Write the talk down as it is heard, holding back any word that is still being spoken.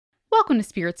Welcome to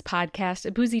Spirits Podcast,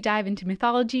 a boozy dive into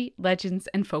mythology, legends,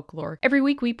 and folklore. Every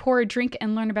week we pour a drink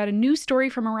and learn about a new story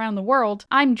from around the world.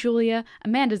 I'm Julia.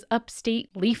 Amanda's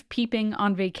upstate, leaf peeping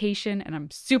on vacation, and I'm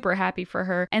super happy for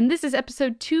her. And this is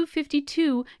episode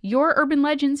 252, Your Urban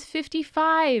Legends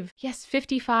 55. Yes,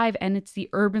 55, and it's the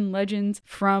Urban Legends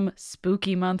from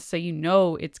Spooky Month, so you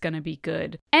know it's gonna be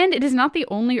good. And it is not the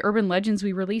only Urban Legends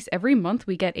we release. Every month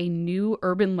we get a new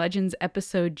Urban Legends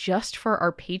episode just for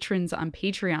our patrons on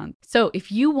Patreon. So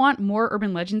if you want more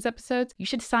Urban Legends episodes, you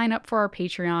should sign up for our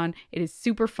Patreon. It is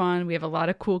super fun. We have a lot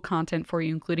of cool content for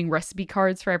you, including recipe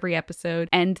cards for every episode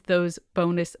and those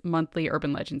bonus monthly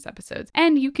Urban Legends episodes.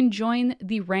 And you can join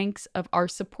the ranks of our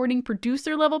supporting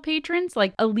producer level patrons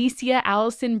like Alicia,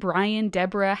 Allison, Brian,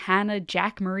 Deborah, Hannah,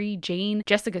 Jack Marie, Jane,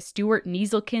 Jessica Stewart,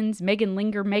 Nieselkins, Megan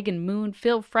Linger, Megan Moon,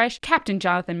 Phil Fresh, Captain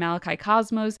Jonathan, Malachi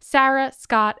Cosmos, Sarah,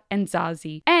 Scott, and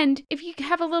Zazie. And if you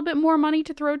have a little bit more money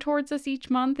to throw towards us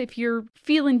each month, if you're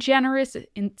feeling generous,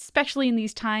 especially in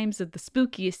these times of the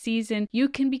spookiest season, you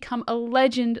can become a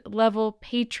legend level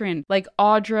patron like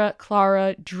Audra,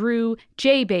 Clara, Drew,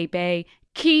 J Bebe,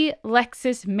 Key,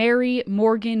 Lexus, Mary,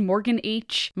 Morgan, Morgan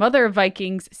H, Mother of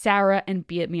Vikings, Sarah, and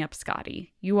Beat Me Up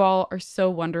Scotty. You all are so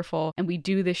wonderful, and we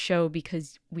do this show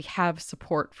because we have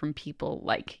support from people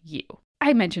like you.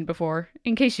 I mentioned before,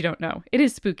 in case you don't know, it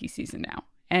is spooky season now.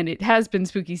 And it has been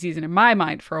spooky season in my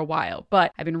mind for a while,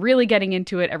 but I've been really getting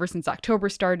into it ever since October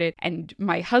started. And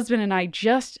my husband and I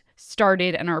just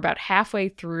started and are about halfway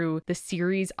through the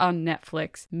series on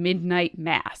Netflix, Midnight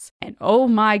Mass. And oh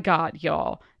my God,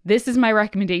 y'all, this is my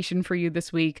recommendation for you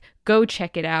this week. Go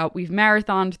check it out. We've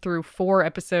marathoned through 4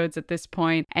 episodes at this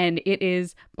point, and it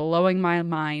is blowing my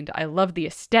mind. I love the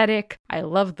aesthetic. I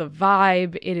love the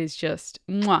vibe. It is just,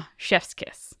 mwah, chef's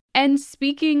kiss. And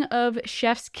speaking of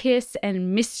chef's kiss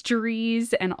and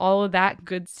mysteries and all of that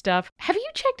good stuff, have you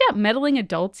checked out Meddling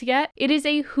Adults yet? It is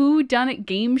a whodunit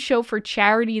game show for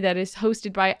charity that is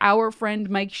hosted by our friend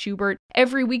Mike Schubert.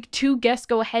 Every week, 2 guests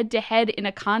go head-to-head in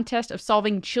a contest of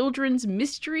solving children's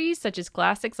mysteries, such as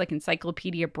classics like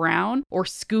Encyclopedia Brown or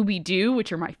Scooby-Doo,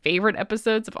 which are my favorite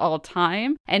episodes of all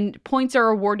time. And points are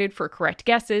awarded for correct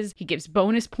guesses. He gives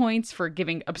bonus points for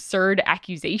giving absurd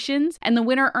accusations, and the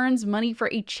winner earns money for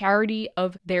a charity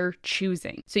of their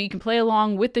choosing. So you can play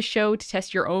along with the show to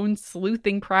test your own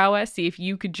sleuthing prowess, see if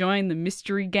you could join the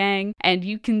mystery gang, and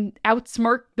you can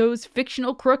outsmart those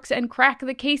fictional crooks and crack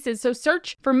the cases. So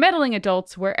search for Meddling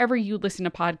Adults wherever you listen to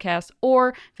podcasts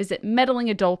or visit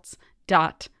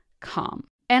meddlingadults.com.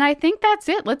 And I think that's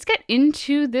it. Let's get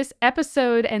into this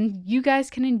episode and you guys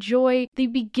can enjoy the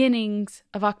beginnings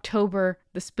of October,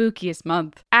 the spookiest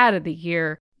month out of the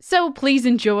year. So please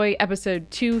enjoy episode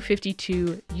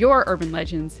 252, Your Urban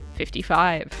Legends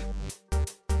 55.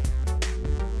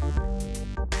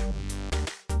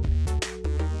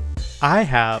 I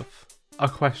have a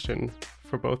question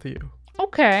for both of you.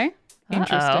 Okay.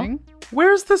 Interesting.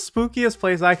 Where's the spookiest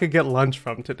place I could get lunch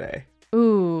from today?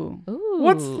 Ooh.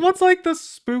 What's like the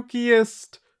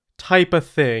spookiest type of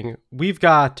thing? We've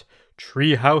got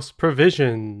Treehouse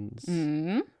Provisions.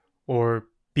 Or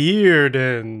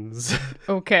Beardens.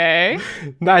 Okay.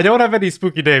 No, I don't have any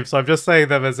spooky names, so I'm just saying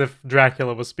them as if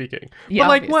Dracula was speaking. Yeah, but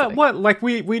like obviously. what like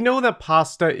we know that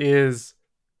pasta is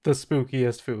the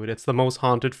spookiest food. It's the most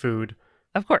haunted food.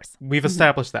 Of course. We've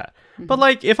established that. But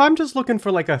like if I'm just looking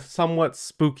for like a somewhat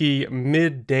spooky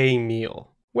midday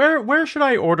meal, where should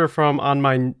I order from on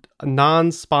my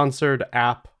non-sponsored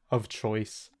app of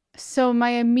choice? So my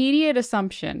immediate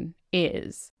assumption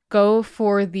is go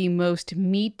for the most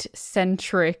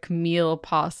meat-centric meal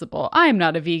possible. I am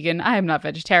not a vegan, I am not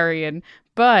vegetarian,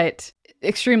 but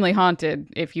extremely haunted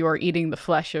if you are eating the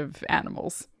flesh of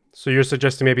animals. So you're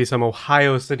suggesting maybe some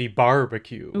Ohio City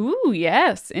barbecue. Ooh,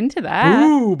 yes, into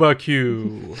that.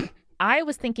 Barbecue. I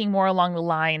was thinking more along the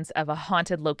lines of a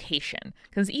haunted location,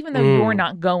 because even though you're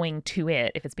not going to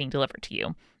it if it's being delivered to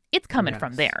you, it's coming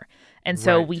from there. And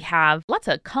so Right. we have lots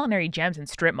of culinary gems in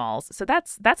strip malls. So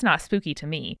that's not spooky to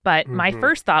me. But my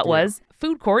first thought was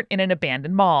food court in an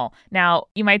abandoned mall. Now,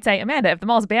 you might say, Amanda, if the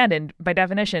mall's abandoned, by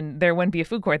definition, there wouldn't be a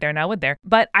food court there now, would there?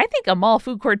 But I think a mall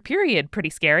food court, period,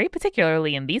 pretty scary,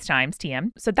 particularly in these times,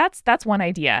 TM. So that's one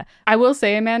idea. I will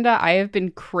say, Amanda, I have been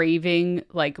craving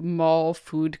like mall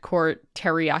food court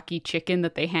teriyaki chicken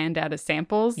that they hand out as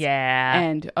samples. Yeah.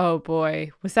 And oh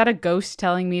boy, was that a ghost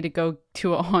telling me to go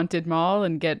to a haunted mall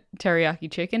and get teriyaki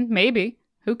chicken? Maybe.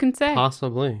 Who can say?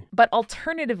 Possibly. But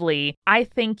alternatively, I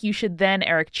think you should then,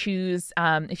 Eric, choose,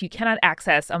 if you cannot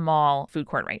access a mall food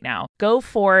court right now, go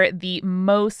for the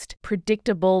most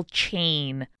predictable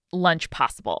chain lunch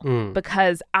possible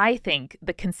because I think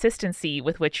the consistency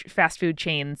with which fast food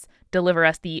chains deliver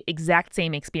us the exact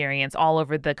same experience all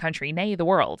over the country, nay, the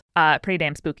world, pretty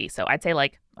damn spooky. So I'd say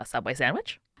like a Subway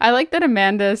sandwich. I like that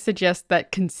Amanda suggests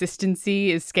that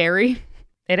consistency is scary.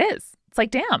 It is. It's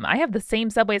like, damn, I have the same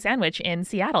Subway sandwich in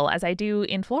Seattle as I do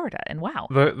in Florida. And wow.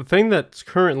 The thing that's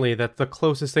the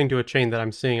closest thing to a chain that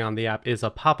I'm seeing on the app is a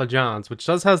Papa John's, which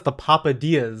has the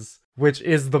Papadias, which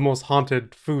is the most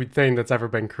haunted food thing that's ever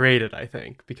been created, I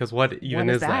think. Because what even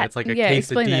is that? It's like a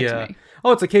quesadilla.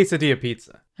 Oh, it's a quesadilla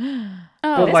pizza.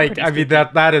 But like, I mean,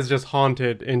 that is just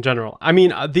haunted in general. I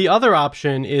mean, the other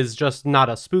option is just not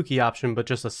a spooky option, but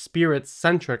just a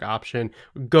spirit-centric option.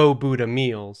 Go Buddha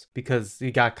Meals, because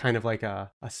you got kind of like a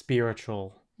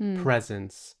spiritual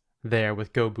presence there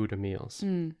with Go Buddha Meals.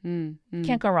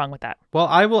 Can't go wrong with that. Well,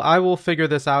 I will figure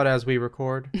this out as we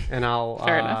record, and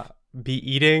I'll be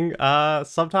eating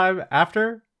sometime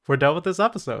after we're done with this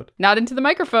episode. Not into the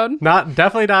microphone.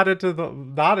 Definitely not into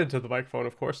the microphone,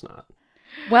 of course not.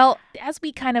 Well, as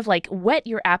we kind of like whet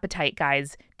your appetite,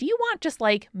 guys, do you want just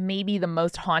like maybe the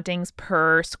most hauntings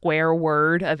per square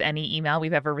word of any email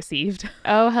we've ever received?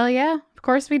 Oh, hell yeah. Of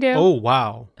course we do. Oh,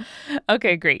 wow.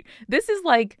 Okay, great. This is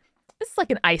like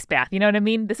an ice bath, you know what I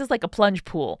mean? This is like a plunge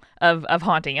pool of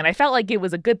haunting, and I felt like it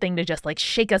was a good thing to just like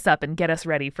shake us up and get us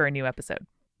ready for a new episode.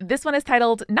 This one is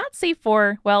titled Not Safe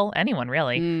for, well, anyone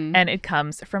really, and it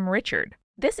comes from Richard.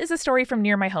 This is a story from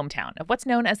near my hometown of what's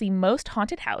known as the most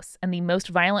haunted house and the most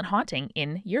violent haunting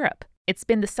in Europe. It's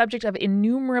been the subject of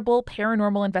innumerable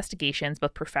paranormal investigations,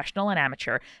 both professional and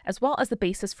amateur, as well as the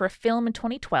basis for a film in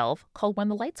 2012 called When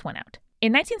the Lights Went Out.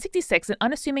 In 1966, an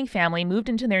unassuming family moved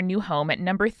into their new home at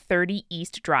number 30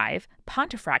 East Drive,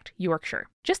 Pontefract, Yorkshire.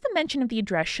 Just the mention of the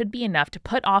address should be enough to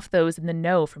put off those in the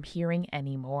know from hearing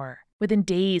any more. Within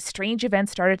days, strange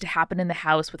events started to happen in the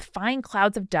house, with fine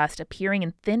clouds of dust appearing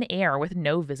in thin air with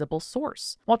no visible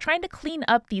source. While trying to clean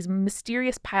up these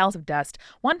mysterious piles of dust,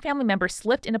 one family member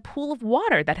slipped in a pool of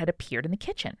water that had appeared in the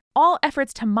kitchen. All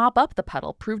efforts to mop up the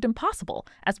puddle proved impossible,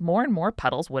 as more and more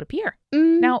puddles would appear.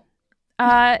 Now,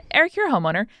 Eric, you're a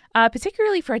homeowner,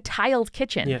 particularly for a tiled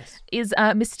kitchen. Yes. Is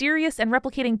a mysterious and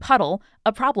replicating puddle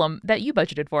a problem that you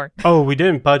budgeted for? Oh, we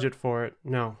didn't budget for it.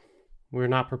 No, we're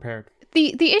not prepared.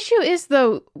 The issue is,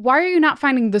 though, why are you not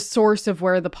finding the source of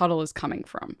where the puddle is coming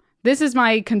from? This is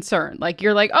my concern. Like,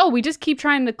 you're like, oh, we just keep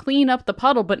trying to clean up the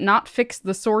puddle, but not fix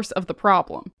the source of the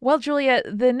problem. Well, Julia,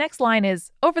 the next line is,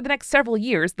 over the next several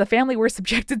years, the family were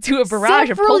subjected to a barrage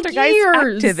of poltergeist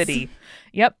activity.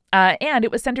 Yep. And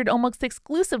it was centered almost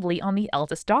exclusively on the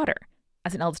eldest daughter.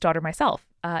 As an eldest daughter myself,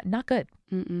 not good.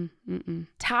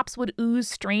 Taps would ooze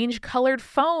strange colored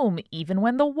foam even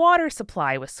when the water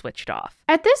supply was switched off.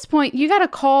 At this point, you gotta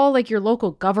call like your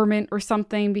local government or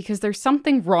something, because there's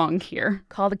something wrong here.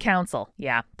 Call the council.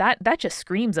 Yeah, that just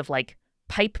screams of like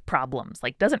pipe problems.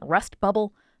 Like, doesn't rust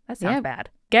bubble? That sounds bad.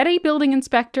 Get a building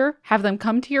inspector, have them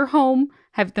come to your home,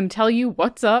 have them tell you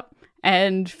what's up,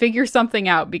 and figure something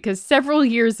out, because several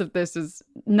years of this is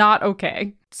not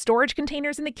okay. Storage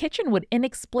containers in the kitchen would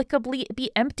inexplicably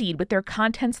be emptied with their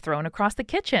contents thrown across the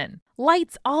kitchen.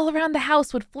 Lights all around the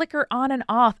house would flicker on and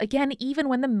off, again, even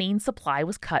when the main supply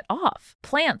was cut off.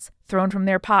 Plants thrown from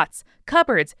their pots.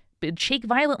 Cupboards would shake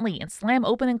violently and slam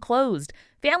open and closed.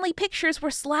 Family pictures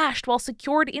were slashed while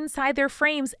secured inside their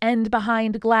frames and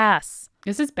behind glass.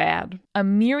 This is bad. A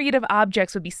myriad of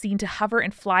objects would be seen to hover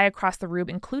and fly across the room,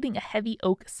 including a heavy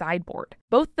oak sideboard.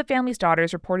 Both the family's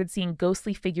daughters reported seeing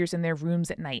ghostly figures in their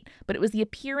rooms at night, but it was the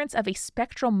appearance of a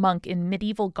spectral monk in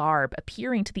medieval garb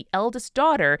appearing to the eldest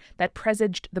daughter that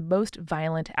presaged the most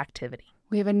violent activity.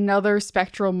 We have another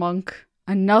spectral monk.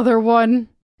 Another one.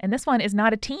 And this one is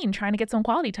not a teen trying to get some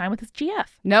quality time with his GF.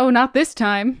 No, not this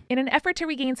time. In an effort to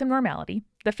regain some normality,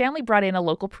 the family brought in a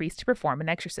local priest to perform an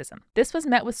exorcism. This was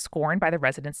met with scorn by the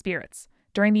resident spirits.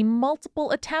 During the multiple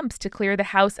attempts to clear the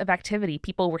house of activity,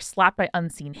 people were slapped by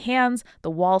unseen hands, the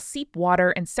walls seeped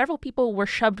water, and several people were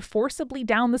shoved forcibly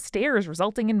down the stairs,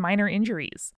 resulting in minor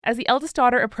injuries. As the eldest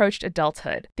daughter approached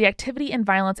adulthood, the activity and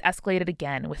violence escalated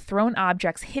again, with thrown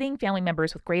objects hitting family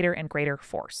members with greater and greater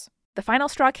force. The final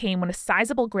straw came when a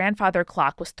sizable grandfather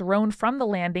clock was thrown from the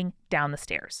landing down the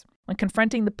stairs. When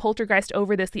confronting the poltergeist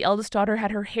over this, the eldest daughter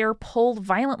had her hair pulled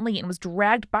violently and was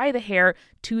dragged by the hair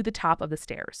to the top of the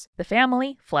stairs. The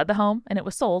family fled the home, and it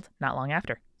was sold not long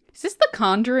after. Is this The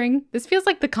Conjuring? This feels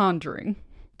like The Conjuring.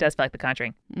 Does feel like The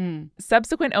Conjuring.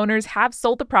 Subsequent owners have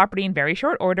sold the property in very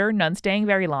short order, none staying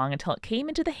very long until it came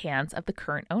into the hands of the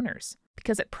current owners.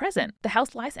 because at present, the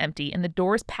house lies empty and the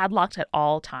doors padlocked at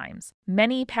all times.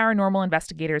 Many paranormal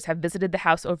investigators have visited the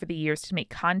house over the years to make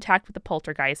contact with the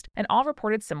poltergeist, and all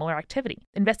reported similar activity.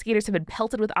 Investigators have been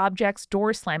pelted with objects,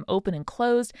 doors slam open and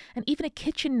closed, and even a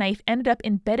kitchen knife ended up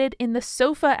embedded in the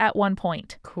sofa at one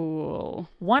point. Cool.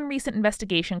 One recent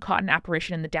investigation caught an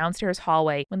apparition in the downstairs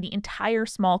hallway when the entire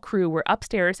small crew were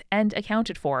upstairs and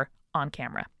accounted for on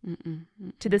camera.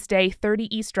 To this day,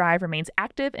 30 East Drive remains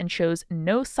active and shows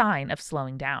no sign of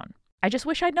slowing down. I just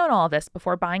wish I'd known all of this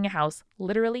before buying a house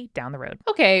literally down the road.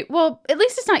 Okay, well, at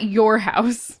least it's not your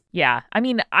house. Yeah, I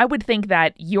mean, I would think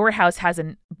that your house has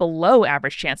a below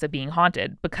average chance of being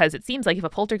haunted, because it seems like if a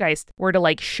poltergeist were to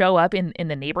like show up in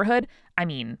the neighborhood, I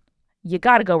mean, you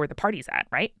gotta go where the party's at,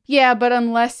 right? Yeah, but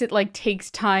unless it like takes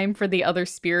time for the other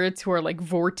spirits who are like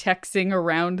vortexing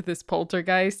around this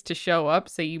poltergeist to show up,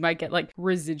 so you might get like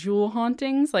residual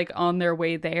hauntings like on their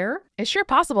way there. It's sure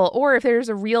possible. Or if there's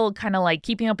a real kind of like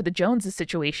keeping up with the Joneses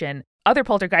situation, other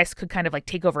poltergeists could kind of like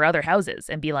take over other houses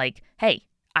and be like, hey,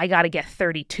 I gotta get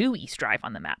 32 East Drive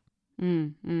on the map.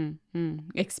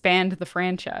 Expand the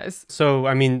franchise. So,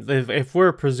 I mean, if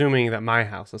we're presuming that my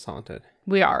house is haunted.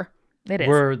 We are. It is.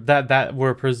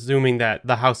 We're presuming that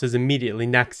the houses immediately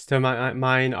next to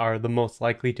mine are the most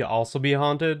likely to also be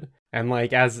haunted, and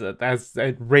like as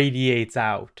it radiates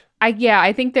out.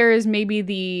 I think there is maybe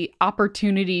the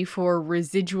opportunity for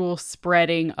residual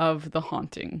spreading of the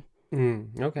haunting.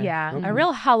 Okay. Yeah, okay. a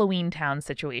real Halloween Town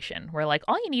situation where like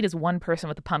all you need is one person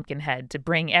with a pumpkin head to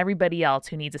bring everybody else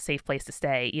who needs a safe place to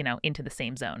stay, into the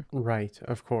same zone. Right,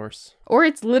 of course. Or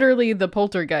it's literally the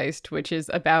poltergeist, which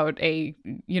is about a,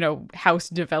 house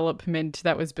development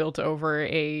that was built over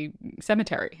a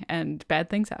cemetery and bad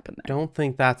things happen there. Don't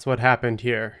think that's what happened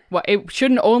here. Well, it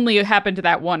shouldn't only happen to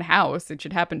that one house. It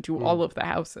should happen to all of the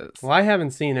houses. Well, I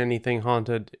haven't seen anything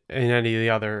haunted in any of the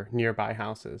other nearby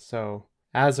houses, so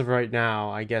as of right now,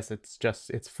 I guess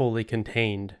it's fully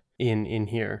contained in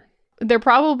here. They're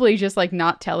probably just like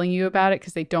not telling you about it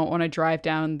because they don't want to drive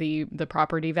down the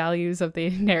property values of the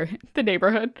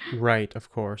neighborhood. Right,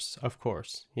 of course,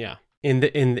 yeah.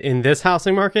 In this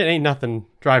housing market, ain't nothing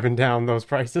driving down those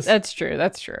prices. That's true,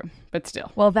 but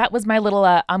still. Well, that was my little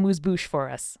amuse-bouche for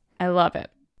us. I love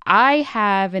it. I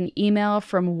have an email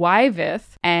from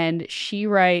Wyvith, and she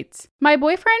writes, "My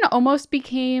boyfriend almost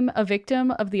became a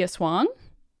victim of the Aswang."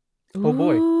 Oh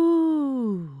boy.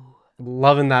 Ooh.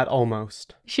 Loving that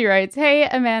almost. She writes, "Hey,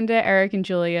 Amanda, Eric, and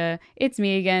Julia. It's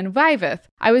me again, Vyvith.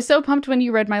 I was so pumped when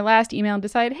you read my last email and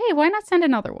decided, hey, why not send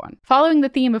another one? Following the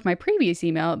theme of my previous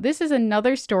email, this is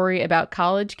another story about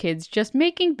college kids just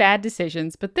making bad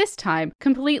decisions, but this time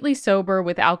completely sober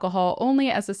with alcohol only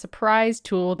as a surprise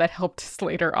tool that helped us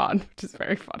later on," which is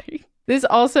very funny. This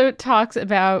also talks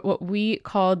about what we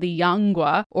call the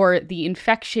yangwa, or the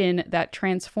infection that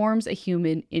transforms a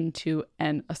human into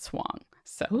an aswang.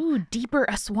 So, ooh, deeper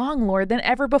Aswang lore than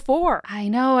ever before. I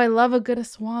know, I love a good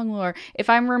Aswang lore. If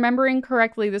I'm remembering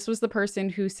correctly, this was the person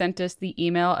who sent us the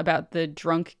email about the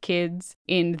drunk kids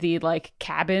in the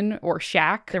cabin or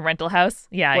shack. The rental house?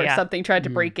 Yeah, where something tried to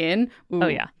break in. Ooh, oh,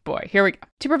 yeah. Boy, here we go.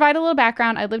 To provide a little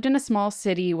background, I lived in a small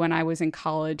city when I was in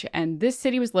college, and this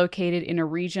city was located in a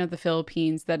region of the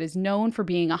Philippines that is known for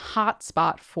being a hot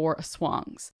spot for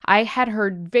aswangs. I had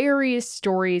heard various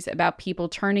stories about people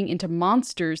turning into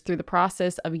monsters through the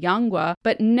process of yangwa,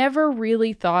 but never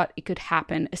really thought it could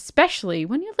happen, especially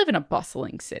when you live in a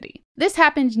bustling city. This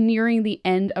happened nearing the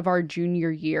end of our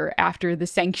junior year after the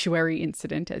sanctuary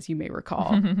incident, as you may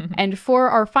recall. And for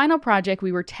our final project,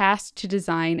 we were tasked to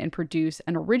design and produce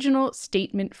an original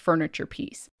statement furniture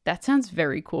piece. That sounds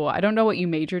very cool. I don't know what you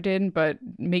majored in, but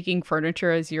making furniture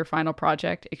as your final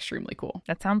project, extremely cool.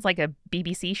 That sounds like a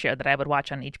BBC show that I would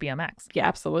watch on HBO Max. Yeah,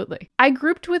 absolutely. I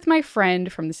grouped with my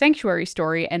friend from the Sanctuary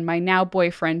story and my now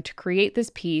boyfriend to create this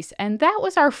piece, and that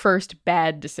was our first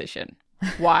bad decision.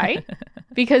 Why?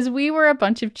 Because we were a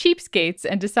bunch of cheapskates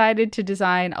and decided to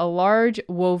design a large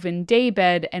woven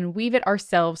daybed and weave it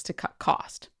ourselves to cut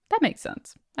cost. That makes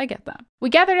sense. I get that. We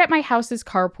gathered at my house's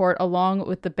carport along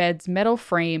with the bed's metal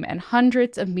frame and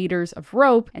hundreds of meters of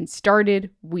rope and started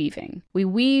weaving. We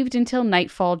weaved until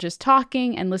nightfall, just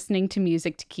talking and listening to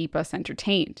music to keep us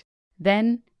entertained.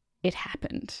 Then it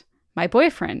happened. My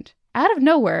boyfriend, out of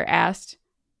nowhere, asked,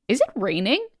 "Is it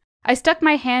raining?" I stuck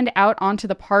my hand out onto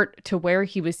the part to where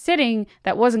he was sitting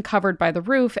that wasn't covered by the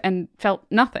roof and felt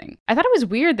nothing. I thought it was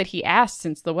weird that he asked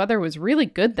since the weather was really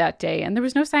good that day and there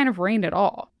was no sign of rain at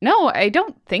all. "No, I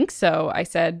don't think so," I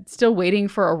said, still waiting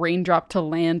for a raindrop to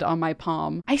land on my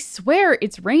palm. "I swear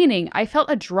it's raining. I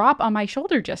felt a drop on my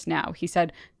shoulder just now," he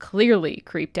said, clearly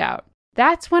creeped out.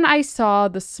 That's when I saw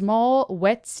the small,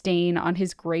 wet stain on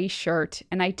his gray shirt,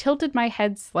 and I tilted my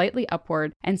head slightly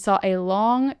upward and saw a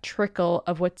long trickle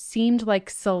of what seemed like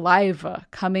saliva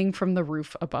coming from the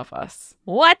roof above us.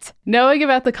 What? Knowing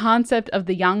about the concept of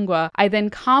the yangwa, I then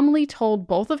calmly told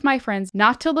both of my friends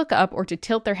not to look up or to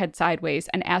tilt their head sideways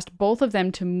and asked both of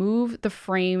them to move the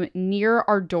frame near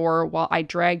our door while I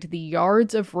dragged the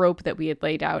yards of rope that we had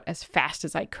laid out as fast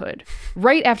as I could.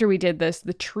 Right after we did this,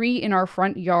 the tree in our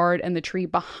front yard and the tree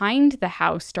behind the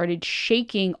house started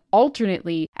shaking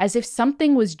alternately as if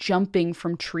something was jumping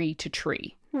from tree to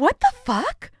tree. What the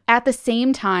fuck? At the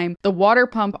same time, the water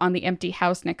pump on the empty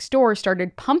house next door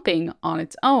started pumping on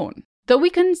its own. Though we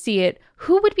couldn't see it,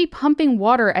 who would be pumping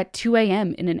water at 2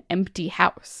 a.m. in an empty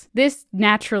house? This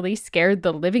naturally scared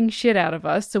the living shit out of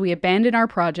us, so we abandoned our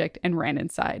project and ran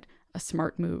inside. A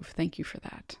smart move. Thank you for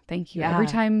that. Thank you. Yeah. Every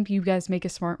time you guys make a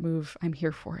smart move, I'm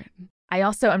here for it.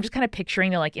 I'm just kind of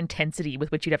picturing the like intensity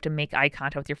with which you'd have to make eye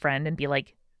contact with your friend and be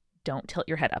like, don't tilt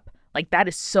your head up. Like that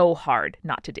is so hard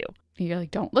not to do. You're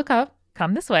like, don't look up.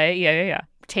 Come this way. Yeah.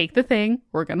 Take the thing,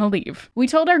 we're gonna leave. We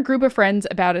told our group of friends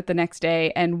about it the next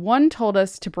day, and one told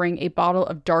us to bring a bottle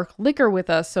of dark liquor with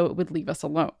us so it would leave us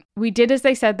alone. We did as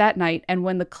they said that night, and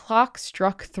when the clock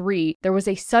struck 3, there was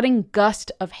a sudden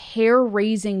gust of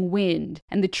hair-raising wind,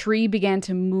 and the tree began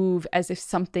to move as if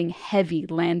something heavy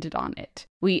landed on it.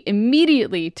 We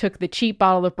immediately took the cheap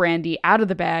bottle of brandy out of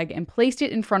the bag and placed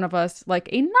it in front of us like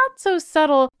a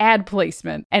not-so-subtle ad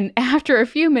placement. And after a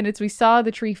few minutes, we saw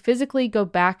the tree physically go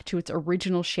back to its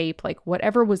original shape, like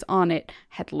whatever was on it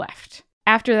had left.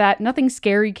 After that, nothing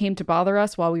scary came to bother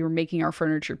us while we were making our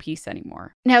furniture piece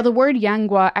anymore. Now, the word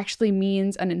yangwa actually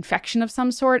means an infection of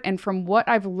some sort, and from what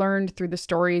I've learned through the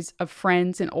stories of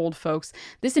friends and old folks,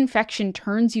 this infection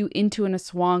turns you into an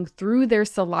aswang through their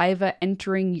saliva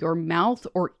entering your mouth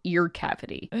or ear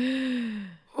cavity.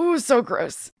 Ooh, so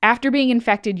gross. After being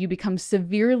infected, you become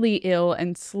severely ill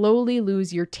and slowly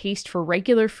lose your taste for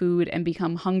regular food and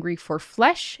become hungry for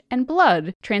flesh and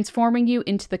blood, transforming you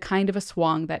into the kind of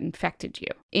aswang that infected you.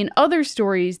 In other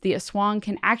stories, the aswang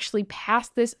can actually pass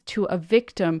this to a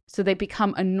victim so they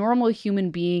become a normal human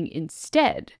being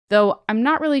instead. Though I'm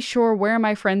not really sure where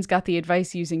my friends got the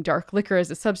advice using dark liquor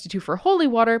as a substitute for holy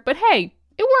water, but hey,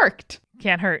 it worked.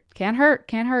 Can't hurt. Can't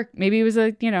hurt. Maybe it was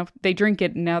they drink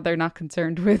it and now they're not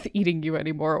concerned with eating you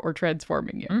anymore or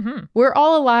transforming you. Mm-hmm. We're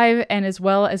all alive and as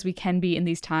well as we can be in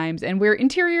these times, and we're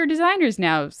interior designers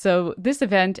now. So this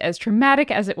event, as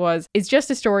traumatic as it was, is just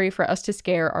a story for us to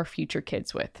scare our future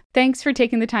kids with. Thanks for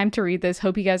taking the time to read this.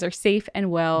 Hope you guys are safe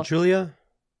and well. Julia,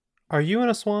 are you in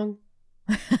a swang?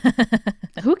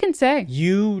 Who can say?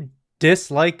 You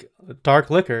dislike dark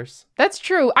liquors. That's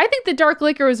true. I think the dark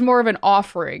liquor was more of an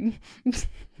offering.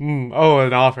 An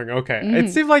offering. Okay.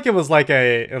 It seemed like it was like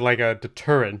a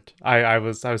deterrent. I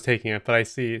was taking it, but I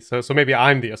see. So maybe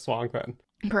I'm the aswang then.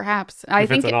 Perhaps. I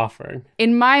think it's an offering.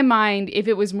 In my mind, if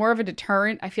it was more of a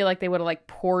deterrent, I feel like they would have like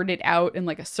poured it out in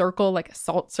like a circle, like a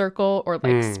salt circle, or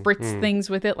like spritz things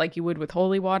with it like you would with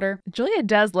holy water. Julia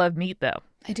does love meat though.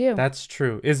 I do. That's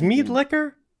true. Is mead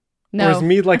liquor? No. Or is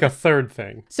mead like a third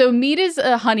thing? So mead is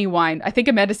a honey wine. I think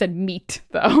Amanda said meat,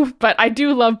 though. But I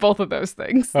do love both of those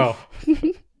things. Oh.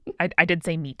 I did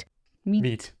say meat.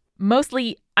 Meat.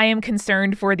 Mostly, I am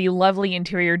concerned for the lovely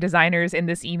interior designers in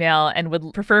this email and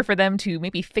would prefer for them to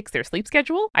maybe fix their sleep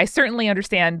schedule. I certainly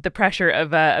understand the pressure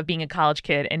of being a college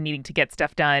kid and needing to get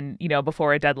stuff done,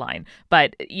 before a deadline.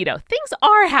 But, things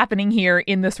are happening here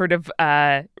in the sort of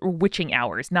witching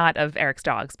hours, not of Eric's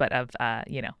dogs, but of,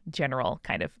 general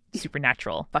kind of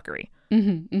supernatural fuckery.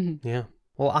 Mm-hmm, mm-hmm. Yeah.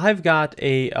 Well, I've got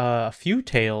a few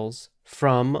tales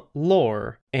from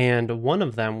lore, and one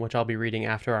of them, which I'll be reading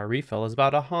after our refill, is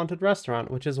about a haunted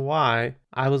restaurant, which is why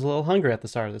I was a little hungry at the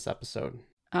start of this episode.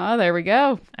 Oh, there we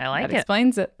go. I like that it.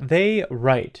 Explains it. They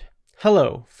write,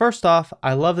 "Hello. First off,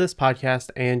 I love this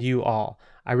podcast and you all.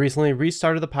 I recently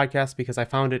restarted the podcast because I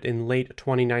found it in late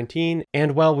 2019,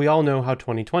 and well, we all know how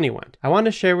 2020 went. I want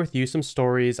to share with you some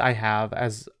stories I have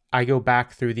as I go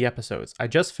back through the episodes. I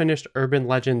just finished Urban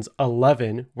Legends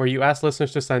 11, where you ask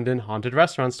listeners to send in haunted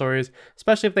restaurant stories,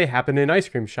 especially if they happen in ice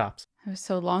cream shops. That was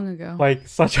so long ago. Like,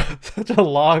 such a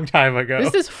long time ago.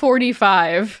 This is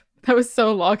 45. That was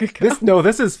so long ago.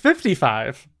 This is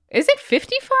 55. Is it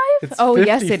 55? It's oh, 55.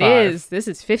 Yes, it is. This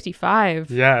is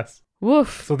 55. Yes.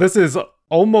 Woof. So this is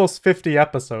almost 50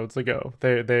 episodes ago.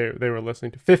 They were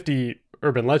listening to 50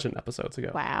 Urban Legend episodes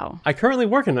ago. Wow. I currently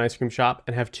work in an ice cream shop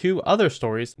and have 2 other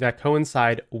stories that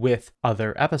coincide with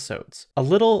other episodes. A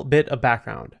little bit of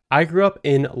background. I grew up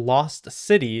in Lost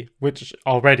City, which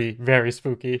already very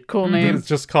spooky. Cool name. It's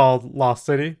just called Lost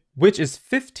City. which is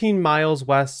 15 miles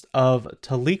west of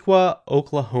Tahlequah,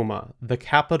 Oklahoma, the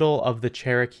capital of the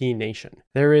Cherokee Nation.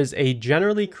 There is a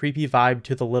generally creepy vibe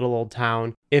to the little old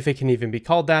town. If it can even be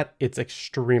called that, it's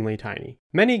extremely tiny.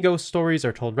 Many ghost stories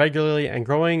are told regularly, and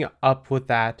growing up with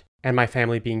that, and my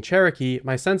family being Cherokee,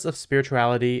 my sense of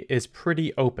spirituality is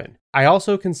pretty open. I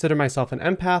also consider myself an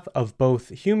empath of both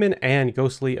human and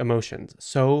ghostly emotions,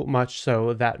 so much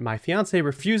so that my fiance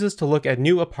refuses to look at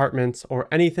new apartments or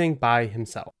anything by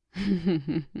himself.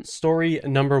 Story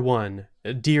number 1,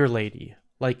 Deer Lady.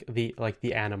 Like the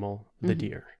animal, the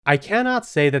deer. I cannot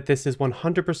say that this is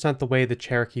 100% the way the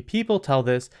Cherokee people tell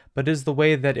this, but is the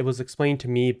way that it was explained to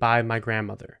me by my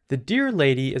grandmother. The Deer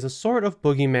Lady is a sort of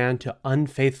boogeyman to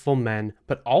unfaithful men,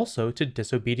 but also to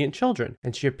disobedient children,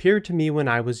 and she appeared to me when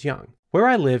I was young. Where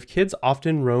I live, kids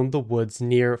often roam the woods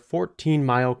near 14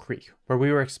 Mile Creek, where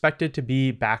we were expected to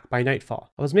be back by nightfall.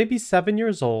 I was maybe 7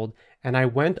 years old, and I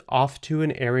went off to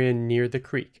an area near the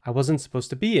creek I wasn't supposed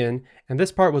to be in, and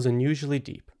this part was unusually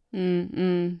deep.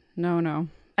 No.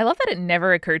 I love that it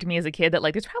never occurred to me as a kid that,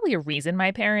 like, there's probably a reason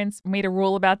my parents made a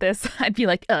rule about this. I'd be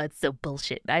like, oh, it's so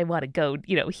bullshit. I want to go,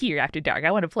 here after dark.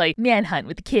 I want to play Manhunt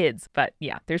with the kids. But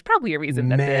yeah, there's probably a reason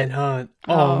that Manhunt.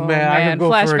 Oh man, I could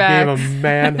go for a game of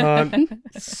Manhunt.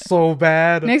 So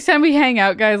bad. Next time we hang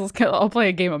out, guys, I'll play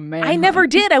a game of Manhunt. I never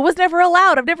did. I was never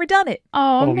allowed. I've never done it.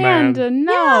 Oh, Amanda, man.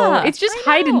 no. Yeah, it's just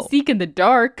hide and seek in the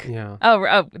dark. Yeah.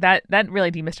 Oh, that really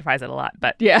demystifies it a lot.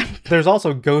 But Yeah. There's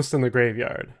also Ghosts in the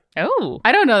Graveyard. oh,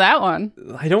 I don't know that one.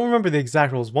 I don't remember the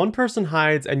exact rules. One person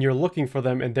hides and you're looking for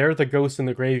them and they're the ghosts in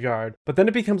the graveyard. But then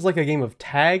it becomes like a game of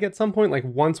tag at some point. Like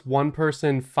once one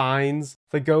person finds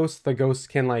the ghost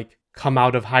can like come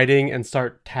out of hiding and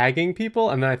start tagging people.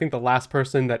 And then I think the last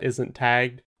person that isn't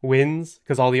tagged wins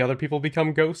because all the other people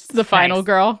become ghosts. The final Nice.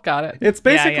 girl. Got it. It's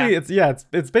basically, Yeah.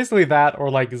 it's basically that or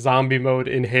like zombie mode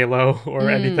in Halo or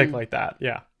anything like that.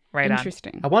 Yeah. right on.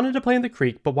 Interesting. I wanted to play in the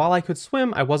creek, but while I could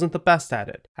swim, I wasn't the best at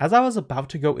it. As I was about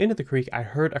to go into the creek, I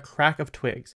heard a crack of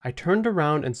twigs. I turned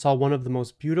around and saw one of the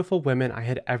most beautiful women I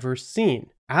had ever seen.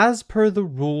 As per the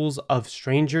rules of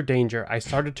stranger danger, I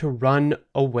started to run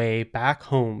away back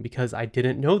home because I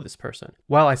didn't know this person.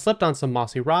 Well, I slipped on some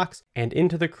mossy rocks and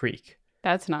into the creek.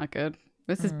 That's not good.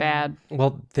 This is bad.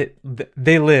 Well,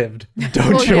 they lived.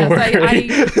 Don't Well, you yes,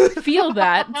 worry. I feel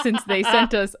that since they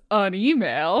sent us an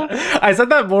email. I said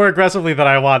that more aggressively than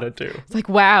I wanted to. It's like,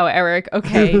 wow, Eric.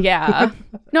 Okay, yeah.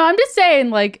 No, I'm just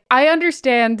saying, like, I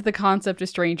understand the concept of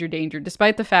stranger danger,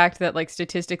 despite the fact that, like,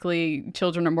 statistically,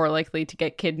 children are more likely to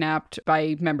get kidnapped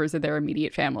by members of their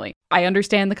immediate family. I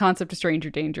understand the concept of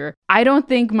stranger danger. I don't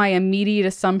think my immediate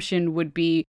assumption would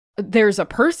be, there's a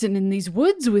person in these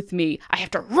woods with me. I have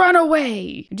to run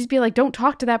away. And just be like, don't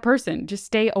talk to that person. Just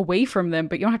stay away from them.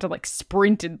 But you don't have to like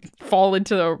sprint and fall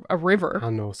into a river. I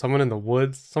don't know. Someone in the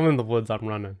woods, I'm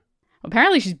running.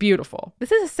 Apparently she's beautiful.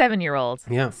 This is a 7-year-old.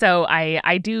 Yeah. So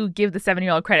I do give the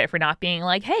 7-year-old credit for not being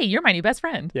like, hey, you're my new best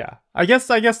friend. Yeah. I guess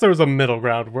there was a middle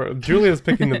ground where Julia's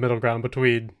picking the middle ground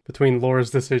between Laura's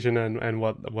decision and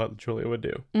what Julia would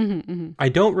do. I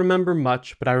don't remember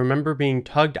much, but I remember being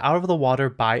tugged out of the water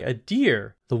by a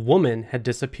deer. The woman had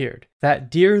disappeared.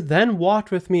 That deer then walked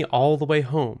with me all the way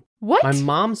home. What? My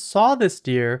mom saw this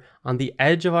deer on the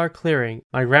edge of our clearing.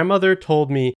 My grandmother told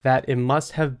me that it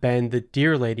must have been the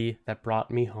deer lady that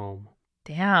brought me home.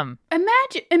 Damn.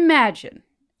 Imagine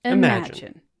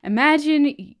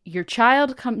your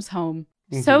child comes home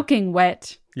soaking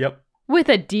wet Yep. with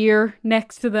a deer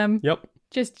next to them. Yep.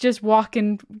 Just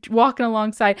walking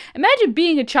alongside. Imagine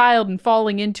being a child and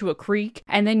falling into a creek,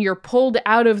 and then you're pulled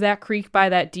out of that creek by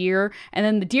that deer, and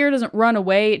then the deer doesn't run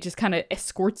away, it just kind of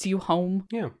escorts you home.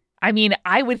 Yeah. I mean,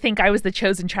 I would think I was the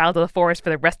chosen child of the forest for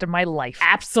the rest of my life.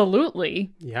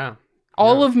 Absolutely. Yeah.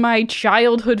 All of my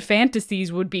childhood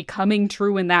fantasies would be coming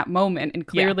true in that moment, and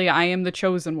clearly I am the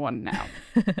chosen one now.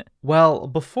 Well,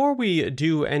 before we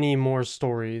do any more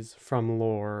stories from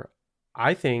lore,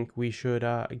 I think we should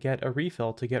get a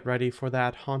refill to get ready for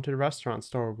that haunted restaurant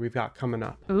store we've got coming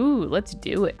up. Ooh, let's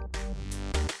do it.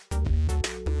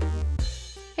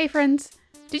 Hey friends,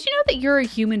 did you know that you're a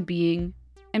human being?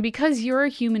 And because you're a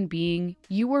human being,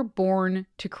 you were born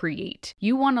to create.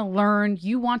 You want to learn,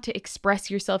 you want to express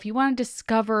yourself, you want to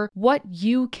discover what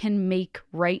you can make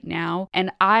right now. And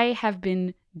I have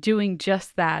been doing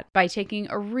just that by taking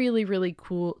a really, really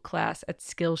cool class at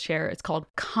Skillshare. It's called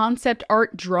Concept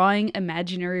Art Drawing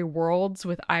Imaginary Worlds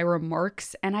with Ira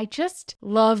Marks, and I just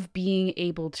love being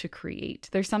able to create.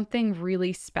 There's something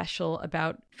really special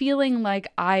about feeling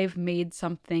like I've made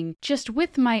something just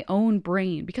with my own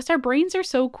brain, because our brains are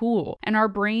so cool and our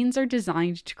brains are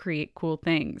designed to create cool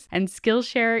things. And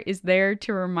Skillshare is there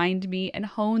to remind me and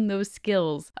hone those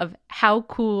skills of how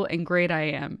cool and great I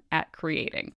am at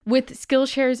creating. With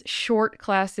Skillshare's short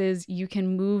classes, you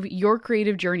can move your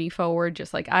creative journey forward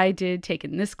just like I did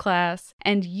taking this class,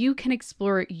 and you can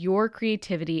explore your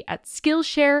creativity at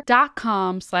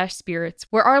Skillshare.com/spirits,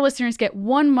 where our listeners get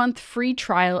 1 month free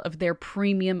trial of their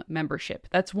premium membership.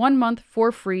 That's 1 month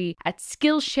for free at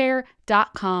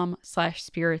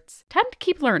Skillshare.com/spirits. Time to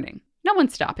keep learning. No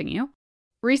one's stopping you.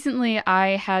 Recently,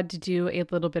 I had to do a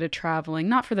little bit of traveling,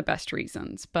 not for the best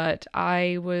reasons, but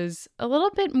I was a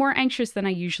little bit more anxious than I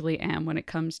usually am when it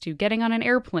comes to getting on an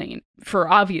airplane, for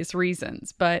obvious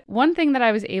reasons. But one thing that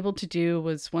I was able to do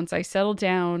was, once I settled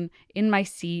down in my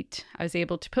seat, I was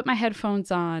able to put my headphones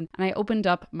on and I opened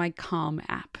up my Calm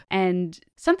app. And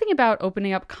something about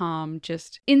opening up Calm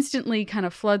just instantly kind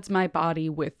of floods my body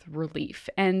with relief.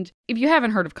 And if you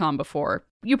haven't heard of Calm before,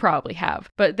 you probably have,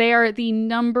 but they are the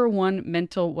 #1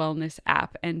 mental wellness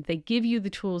app, and they give you the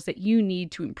tools that you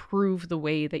need to improve the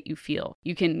way that you feel.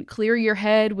 You can clear your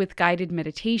head with guided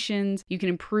meditations, you can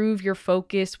improve your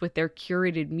focus with their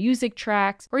curated music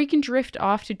tracks, or you can drift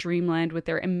off to dreamland with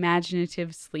their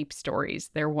imaginative sleep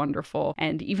stories. They're wonderful,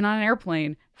 and even on an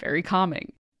airplane, very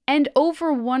calming. And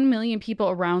over 1 million people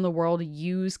around the world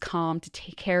use Calm to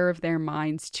take care of their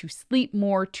minds, to sleep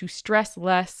more, to stress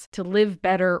less, to live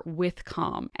better with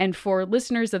Calm. And for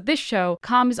listeners of this show,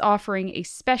 Calm is offering a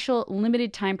special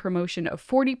limited time promotion of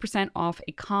 40% off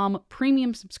a Calm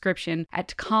premium subscription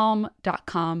at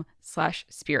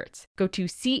calm.com/spirits. Go to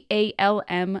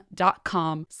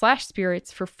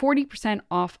calm.com/spirits for 40%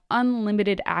 off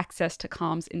unlimited access to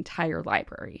Calm's entire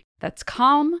library. That's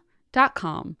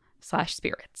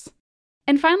calm.com/spirits.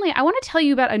 And finally, I want to tell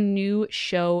you about a new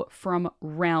show from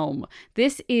Realm.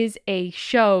 This is a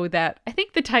show that I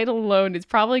think the title alone is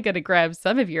probably going to grab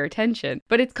some of your attention,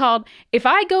 but it's called If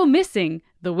I Go Missing,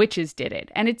 The Witches Did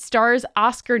It, and it stars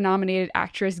Oscar-nominated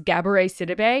actress Gabourey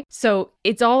Sidibe. So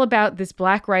it's all about this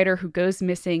Black writer who goes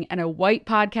missing and a white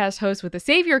podcast host with a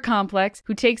savior complex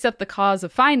who takes up the cause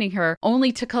of finding her,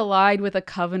 only to collide with a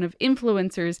coven of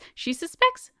influencers she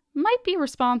suspects might be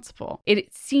responsible.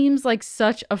 It seems like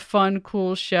such a fun,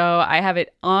 cool show. I have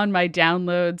it on my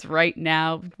downloads right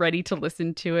now, ready to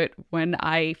listen to it when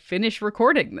I finish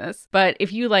recording this. But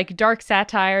if you like dark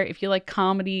satire, if you like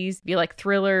comedies, if you like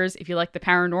thrillers, if you like the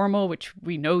paranormal, which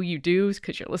we know you do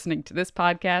because you're listening to this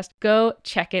podcast, go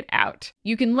check it out.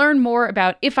 You can learn more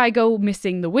about If I Go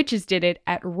Missing, The Witches Did It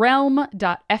at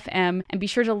realm.fm, and be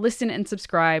sure to listen and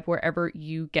subscribe wherever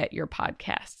you get your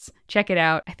podcasts. Check it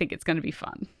out. I think it's going to be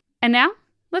fun. And now,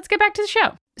 let's get back to the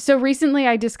show. So recently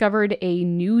I discovered a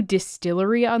new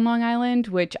distillery on Long Island,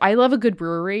 which I love a good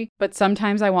brewery, but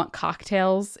sometimes I want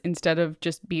cocktails instead of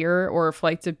just beer or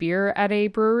flights of beer at a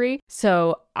brewery.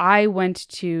 So I went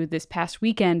to, this past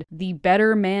weekend, the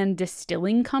Better Man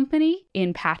Distilling Company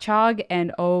in Patchogue,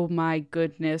 and oh my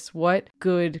goodness, what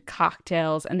good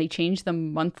cocktails. And they change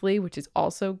them monthly, which is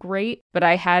also great. But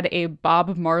I had a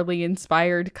Bob Marley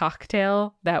inspired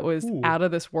cocktail that was out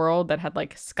of this world, that had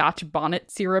like Scotch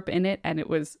bonnet syrup in it, and it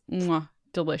was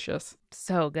delicious.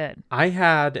 So good. I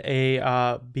had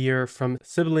a beer from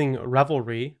Sibling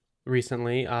Revelry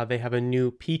recently. They have a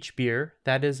new peach beer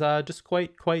that is just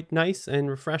quite nice and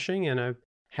refreshing, and I've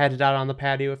had it out on the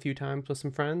patio a few times with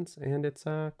some friends, and it's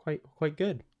quite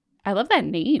good. I love that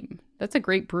name. That's a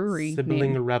great brewery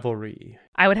Sibling name. Revelry.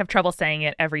 I would have trouble saying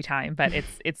it every time, but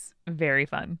it's very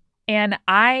fun. And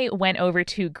I went over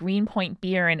to Greenpoint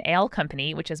Beer and Ale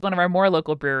Company, which is one of our more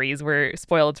local breweries. We're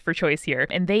spoiled for choice here.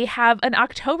 And they have an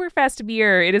Oktoberfest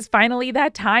beer. It is finally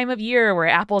that time of year where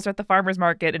apples are at the farmer's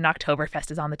market and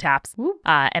Oktoberfest is on the taps.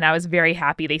 And I was very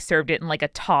happy they served it in like a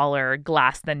taller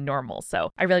glass than normal.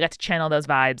 So I really got to channel those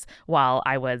vibes while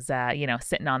I was,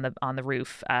 sitting on the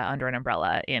roof under an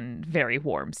umbrella in very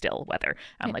warm still weather.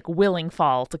 I'm like willing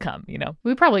fall to come,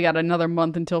 We probably got another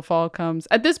month until fall comes.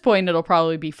 At this point, it'll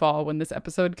probably be fall when this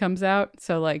episode comes out.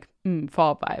 So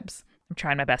fall vibes. I'm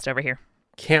trying my best over here.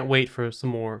 Can't wait for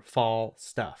some more fall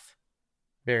stuff.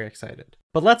 Very excited.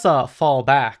 But let's fall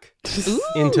back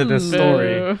into this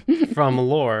story from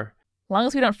Lore. As long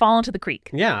as we don't fall into the creek.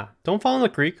 Yeah, don't fall in the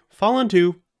creek. Fall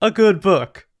into a good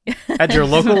book at your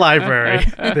local library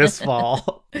this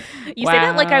fall. You say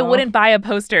that like I wouldn't buy a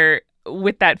poster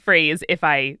with that phrase if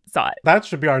I saw it. That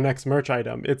should be our next merch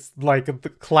item. It's like the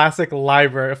classic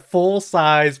library,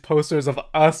 full-size posters of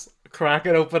us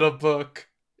cracking open a book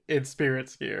in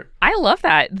Spirits gear. I love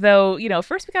that. Though,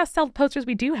 first we got to sell the posters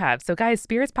we do have. So guys,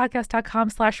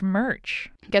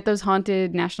 spiritspodcast.com/merch. Get those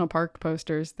haunted national park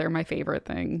posters. They're my favorite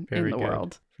thing in the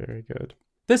world. Very good.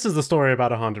 This is the story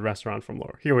about a haunted restaurant from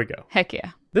lore. Here we go. Heck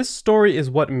yeah. This story is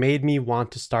what made me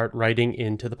want to start writing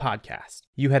into the podcast.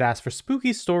 You had asked for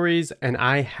spooky stories, and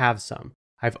I have some.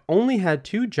 I've only had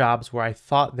 2 jobs where I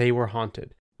thought they were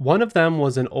haunted. One of them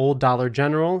was an old Dollar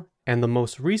General, and the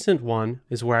most recent one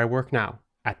is where I work now,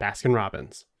 at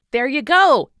Baskin-Robbins. There you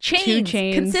go. 2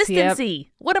 chains, Consistency. Yep.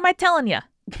 What am I telling you?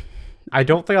 I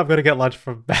don't think I'm going to get lunch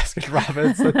from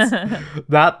Baskin-Robbins. It's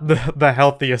not the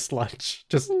healthiest lunch.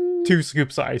 Just 2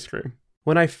 scoops of ice cream.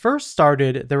 When I first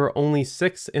started, there were only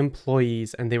 6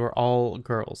 employees and they were all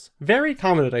girls. Very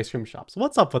common at ice cream shops.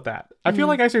 What's up with that? I feel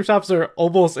like ice cream shops are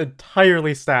almost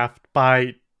entirely staffed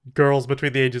by girls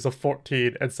between the ages of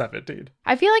 14 and 17.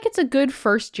 I feel like it's a good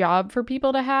first job for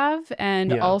people to have.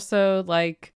 And also,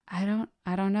 like, I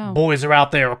don't know. Boys are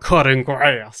out there cutting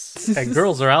grass and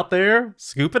girls are out there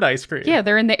scooping ice cream. Yeah,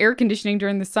 they're in the air conditioning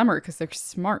during the summer because they're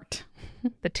smart.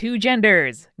 The 2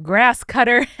 genders, grass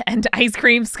cutter and ice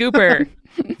cream scooper.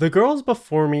 The girls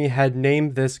before me had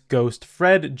named this ghost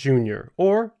Fred Jr.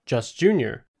 or just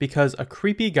Jr. because a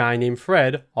creepy guy named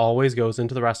Fred always goes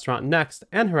into the restaurant next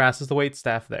and harasses the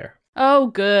waitstaff there. Oh,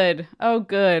 good. Oh,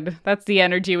 good. That's the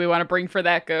energy we want to bring for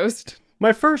that ghost.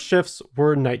 My first shifts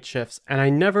were night shifts, and I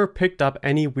never picked up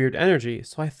any weird energy,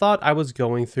 so I thought I was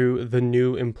going through the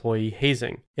new employee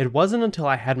hazing. It wasn't until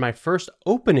I had my first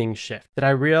opening shift that I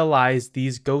realized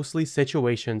these ghostly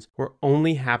situations were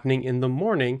only happening in the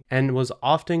morning and was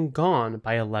often gone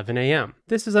by 11 a.m.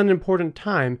 This is an important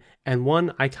time, and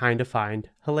one I kind of find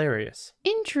hilarious.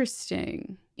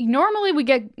 Interesting. Normally we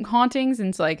get hauntings and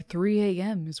it's like 3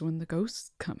 a.m. is when the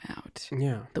ghosts come out.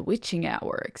 Yeah. The witching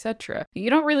hour, etc.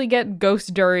 You don't really get ghosts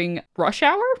during rush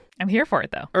hour? I'm here for it,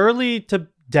 though. Early to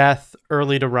death,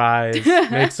 early to rise,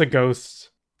 makes a ghost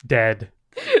dead,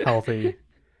 healthy,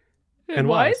 and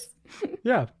wise.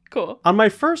 Yeah. Cool. On my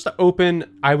first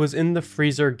open, I was in the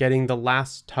freezer getting the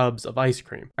last tubs of ice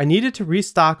cream. I needed to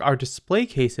restock our display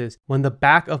cases when the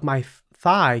back of my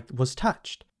thigh was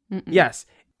touched. Yes,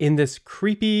 in this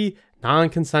creepy,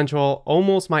 non-consensual,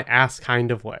 almost my ass kind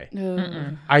of way.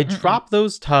 I dropped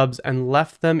those tubs and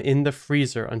left them in the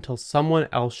freezer until someone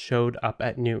else showed up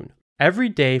at noon. Every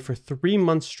day for 3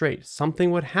 months straight,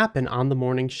 something would happen on the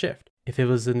morning shift. If it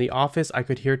was in the office, I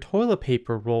could hear toilet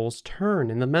paper rolls turn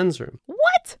in the men's room.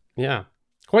 What? Yeah,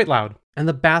 quite loud. And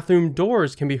the bathroom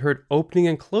doors can be heard opening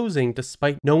and closing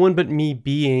despite no one but me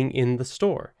being in the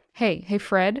store. Hey,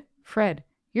 Fred,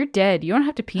 you're dead. You don't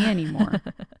have to pee anymore.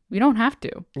 You don't have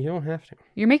to. You don't have to.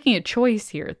 You're making a choice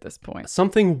here at this point.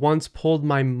 Something once pulled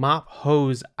my mop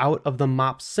hose out of the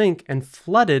mop sink and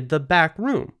flooded the back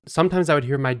room. Sometimes I would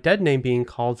hear my dead name being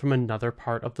called from another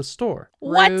part of the store.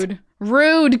 What?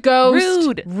 Rude,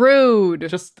 ghost. Rude.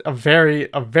 Just a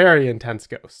very intense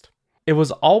ghost. It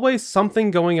was always something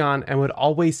going on and would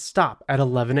always stop at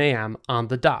 11 a.m. on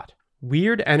the dot.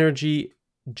 Weird energy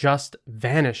just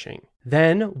vanishing.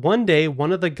 Then, one day,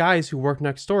 one of the guys who worked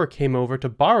next door came over to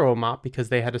borrow a mop because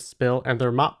they had a spill and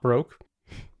their mop broke.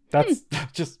 That's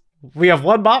just, we have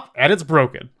one mop and it's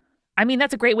broken. I mean,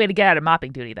 that's a great way to get out of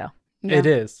mopping duty, though. Yeah. It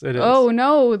is. Oh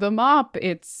no, the mop,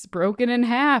 it's broken in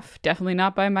half. Definitely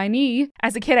not by my knee.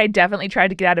 As a kid, I definitely tried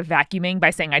to get out of vacuuming by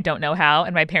saying I don't know how,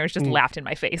 and my parents just laughed in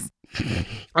my face.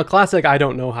 A classic, I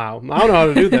don't know how. I don't know how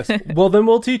to do this. Well, then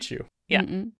we'll teach you. Yeah.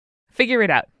 Figure it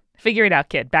out. Figure it out,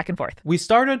 kid. Back and forth. We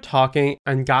started talking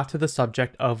and got to the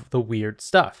subject of the weird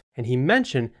stuff, and he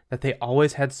mentioned that they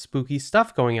always had spooky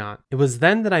stuff going on. It was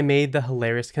then that I made the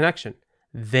hilarious connection.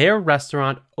 Their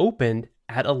restaurant opened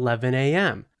at 11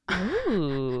 a.m.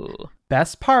 Ooh.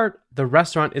 Best part, the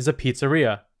restaurant is a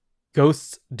pizzeria.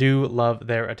 Ghosts do love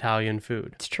their Italian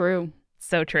food. It's true.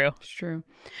 So true. It's true.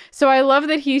 So I love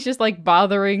that he's just like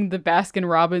bothering the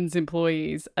Baskin-Robbins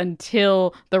employees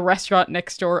until the restaurant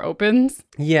next door opens.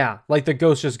 Yeah, like the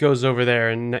ghost just goes over there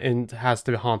and has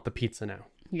to haunt the pizza now.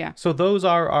 Yeah. So those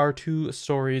are our 2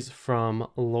 stories from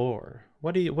lore.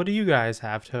 What do you guys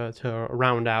have to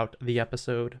round out the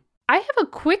episode? I have a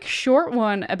quick short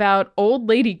one about old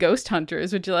lady ghost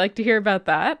hunters. Would you like to hear about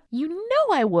that? You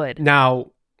know I would.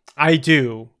 Now, I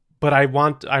do. But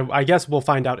I guess we'll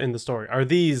find out in the story. Are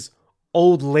these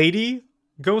old lady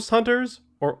ghost hunters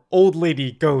or old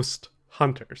lady ghost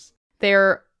hunters?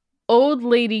 They're old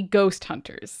lady ghost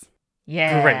hunters.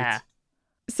 Yeah. Great.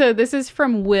 So this is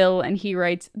from Will, and he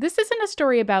writes, "This isn't a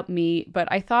story about me, but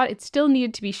I thought it still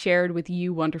needed to be shared with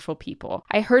you wonderful people.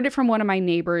 I heard it from one of my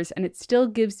neighbors, and it still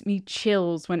gives me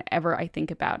chills whenever I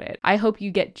think about it. I hope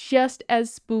you get just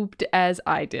as spooked as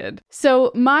I did."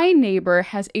 So my neighbor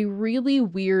has a really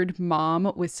weird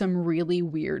mom with some really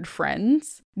weird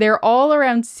friends. They're all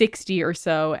around 60 or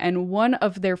so, and one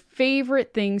of their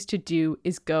favorite things to do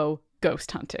is go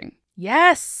ghost hunting.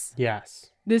 Yes. Yes.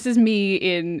 This is me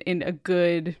in a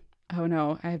good, oh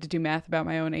no, I have to do math about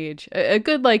my own age. A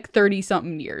good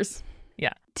 30-something years.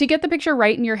 Yeah. To get the picture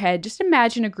right in your head, just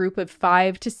imagine a group of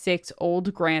 5 to 6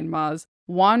 old grandmas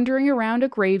wandering around a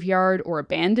graveyard or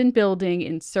abandoned building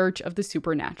in search of the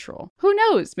supernatural. Who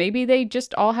knows? Maybe they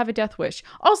just all have a death wish.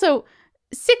 Also,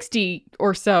 60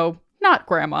 or so, not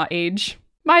grandma age.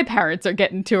 My parents are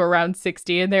getting to around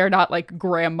 60 and they're not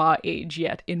grandma age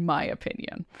yet, in my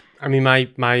opinion. I mean,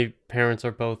 my parents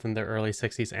are both in their early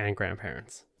 60s and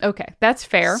grandparents. Okay, that's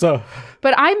fair. So,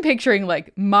 but I'm picturing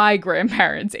my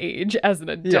grandparents' age as an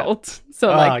adult. Yeah.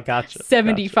 So gotcha,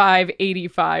 75,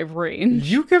 85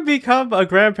 range. You can become a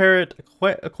grandparent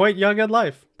quite young in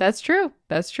life. That's true.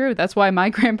 That's true. That's why my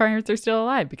grandparents are still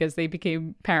alive, because they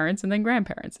became parents and then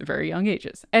grandparents at very young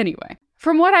ages. Anyway.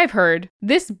 From what I've heard,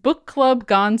 this book club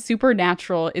gone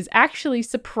supernatural is actually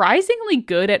surprisingly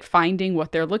good at finding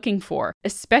what they're looking for,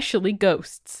 especially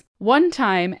ghosts. One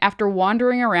time, after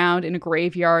wandering around in a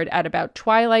graveyard at about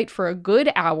twilight for a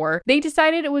good hour, they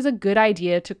decided it was a good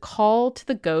idea to call to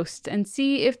the ghosts and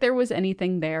see if there was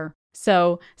anything there.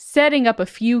 So, setting up a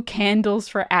few candles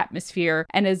for atmosphere,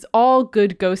 and as all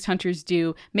good ghost hunters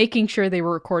do, making sure they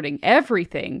were recording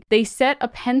everything, they set a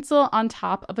pencil on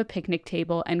top of a picnic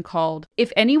table and called,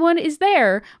 "If anyone is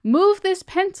there, move this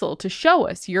pencil to show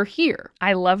us you're here."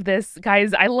 I love this,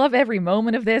 guys. I love every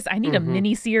moment of this. I need a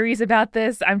mini series about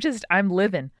this. I'm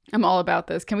living. I'm all about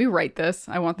this. Can we write this?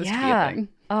 I want this to be a thing.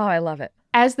 Oh, I love it.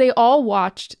 As they all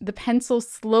watched, the pencil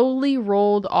slowly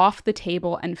rolled off the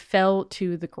table and fell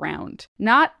to the ground.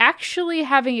 Not actually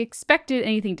having expected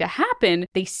anything to happen,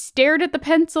 they stared at the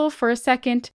pencil for a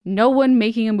second, no one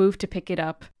making a move to pick it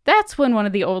up. That's when one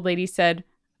of the old ladies said,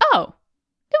 "Oh,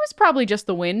 it was probably just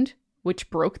the wind," which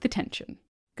broke the tension.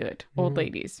 Good. Old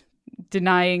ladies.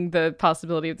 Denying the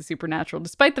possibility of the supernatural,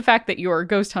 despite the fact that you're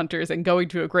ghost hunters and going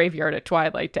to a graveyard at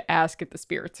twilight to ask if the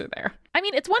spirits are there. I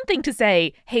mean, it's one thing to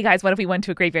say, "Hey guys, what if we went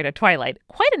to a graveyard at twilight?"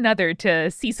 Quite another to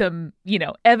see some,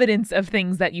 evidence of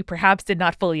things that you perhaps did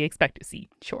not fully expect to see.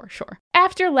 Sure.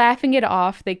 After laughing it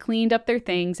off, they cleaned up their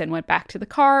things and went back to the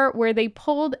car, where they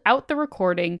pulled out the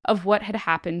recording of what had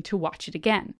happened to watch it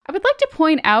again. I would like to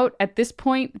point out at this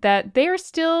point that they are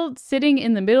still sitting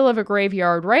in the middle of a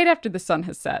graveyard right after the sun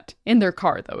has set. In their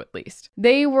car, though, at least.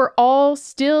 They were all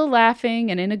still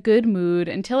laughing and in a good mood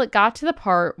until it got to the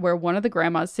part where one of the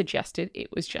grandmas suggested it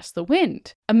was just the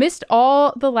wind. Amidst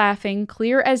all the laughing,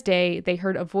 clear as day, they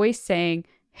heard a voice saying,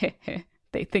 "Heh heh,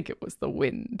 they think it was the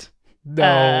wind."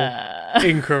 No,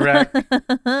 incorrect.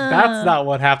 That's not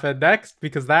what happened next,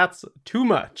 because that's too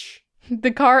much.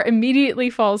 The car immediately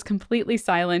falls completely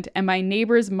silent, and my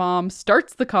neighbor's mom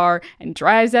starts the car and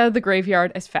drives out of the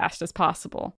graveyard as fast as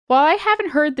possible. While I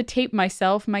haven't heard the tape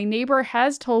myself, my neighbor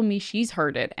has told me she's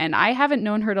heard it, and I haven't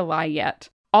known her to lie yet.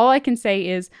 All I can say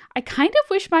is, I kind of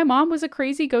wish my mom was a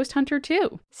crazy ghost hunter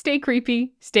too. Stay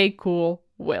creepy, stay cool,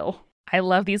 Will. I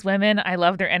love these women. I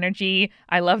love their energy.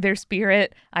 I love their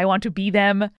spirit. I want to be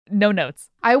them. No notes.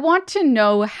 I want to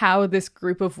know how this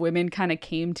group of women kind of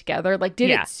came together. Did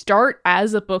it start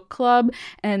as a book club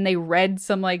and they read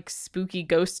some spooky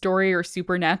ghost story or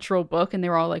supernatural book and they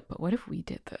were all like, "But what if we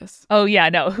did this?" Oh yeah,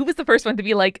 no. Who was the first one to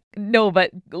be like, "No,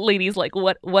 but ladies, what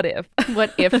if?"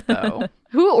 What if though?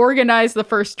 Who organized the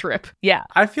first trip? Yeah.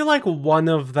 I feel like one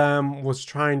of them was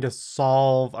trying to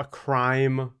solve a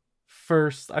crime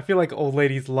first. I feel like old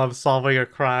ladies love solving a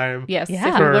crime. Yes, if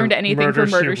we learned anything from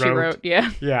Murder, She Wrote. Yeah.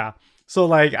 Yeah. So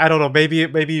I don't know,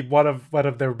 maybe one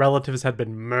of their relatives had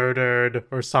been murdered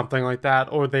or something like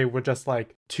that, or they were just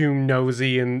too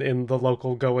nosy in the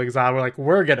local goings on. We're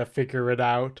we're gonna figure it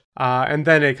out. And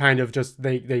then it kind of just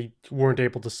they weren't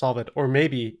able to solve it. Or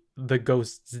maybe the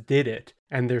ghosts did it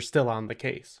and they're still on the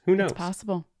case. Who knows? It's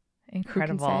possible.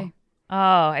 Incredible.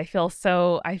 Oh, I feel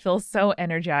so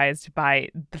energized by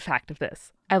the fact of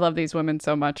this. I love these women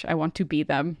so much. I want to be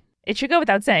them. It should go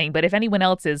without saying, but if anyone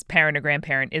else's parent or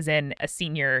grandparent is in a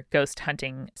senior ghost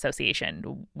hunting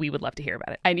association, we would love to hear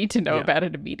about it. I need to know about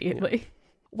it immediately. Yeah.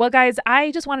 Well, guys,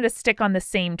 I just wanted to stick on the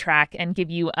same track and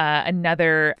give you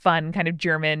another fun kind of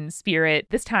German spirit,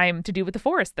 this time to do with the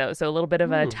forest, though. So a little bit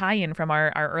of a tie-in from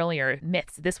our earlier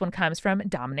myths. This one comes from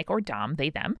Dominic or Dom, they,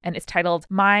 them, and it's titled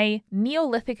My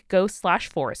Neolithic Ghost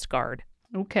 / Forest Guard.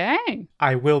 Okay.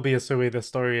 I will be assuming this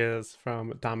story is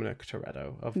from Dominic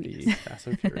Toretto of the Fast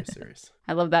and Furious series.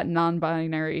 I love that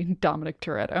non-binary Dominic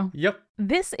Toretto. Yep.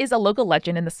 This is a local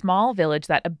legend in the small village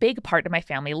that a big part of my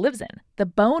family lives in. The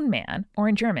Bone Man, or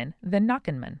in German, the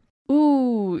Nackenmann.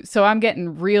 Ooh, so I'm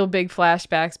getting real big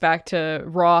flashbacks back to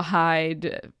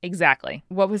Rawhide. Exactly.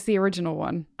 What was the original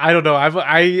one? I don't know.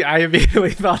 I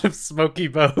immediately thought of Smoky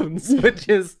Bones, which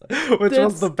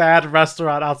was the bad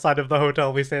restaurant outside of the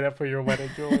hotel we stayed at for your wedding,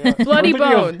 Julia. Bloody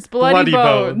Bones. Bloody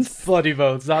Bones. Bloody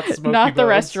Bones, not Smoky Bones. Not the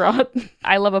restaurant.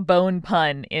 I love a bone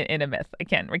pun in a myth. I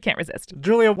can't resist.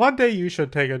 Julia, one day you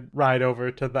should take a ride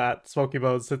over to that Smoky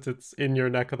Bones since it's in your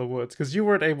neck of the woods, because you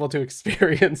weren't able to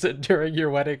experience it during your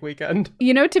wedding weekend.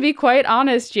 You know, to be quite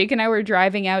honest, Jake and I were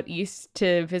driving out east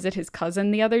to visit his cousin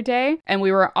the other day, and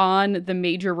we were on the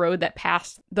major road that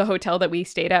passed the hotel that we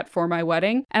stayed at for my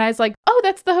wedding. And I was like, oh,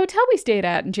 that's the hotel we stayed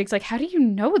at. And Jake's like, how do you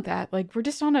know that? Like, we're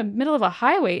just on the middle of a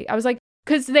highway. I was like,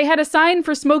 because they had a sign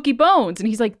for Smoky Bones. And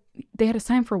he's like, they had a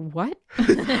sign for what?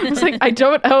 I was like, I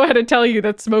don't know how to tell you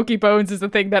that Smoky Bones is the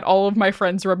thing that all of my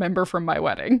friends remember from my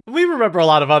wedding. We remember a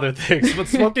lot of other things, but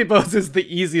Smoky Bones is the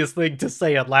easiest thing to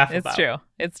say and laugh about.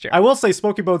 It's true. I will say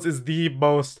Smoky Bones is the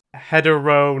most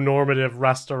heteronormative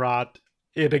restaurant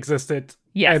in existence.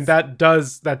 Yes. And that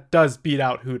does beat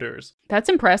out Hooters. That's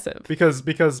impressive.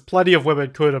 Because plenty of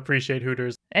women could appreciate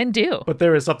Hooters. And do. But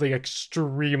there is something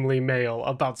extremely male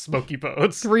about Smoky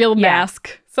Bones. Real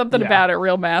mask. Something about it,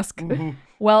 real mask. Mm-hmm.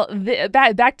 Well,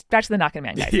 back to the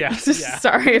Nackenmann, guys. Yeah.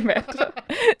 Sorry, Amanda.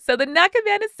 So the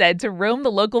Nackenmann is said to roam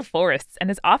the local forests and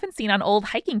is often seen on old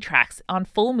hiking tracks on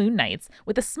full moon nights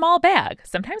with a small bag,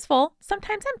 sometimes full,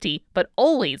 sometimes empty, but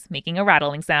always making a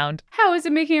rattling sound. How is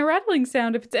it making a rattling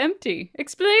sound if it's empty?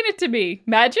 Explain it to me.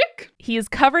 Magic? He is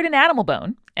covered in animal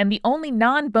bone, and the only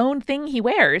non-bone thing he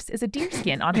wears is a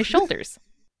deerskin on his shoulders.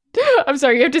 I'm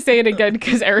sorry, you have to say it again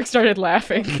because Eric started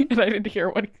laughing and I didn't hear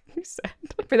what you said.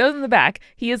 For those in the back,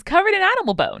 he is covered in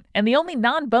animal bone, and the only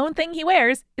non-bone thing he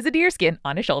wears is a deerskin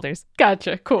on his shoulders.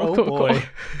 Gotcha. Cool. Boy.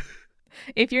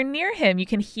 If you're near him, you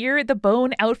can hear the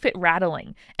bone outfit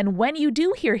rattling. And when you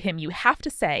do hear him, you have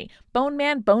to say, Bone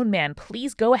Man,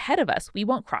 please go ahead of us. We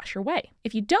won't cross your way.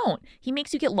 If you don't, he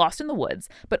makes you get lost in the woods,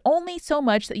 but only so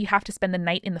much that you have to spend the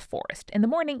night in the forest. In the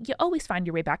morning, you always find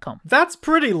your way back home. That's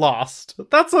pretty lost.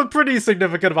 That's a pretty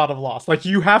significant amount of lost. Like,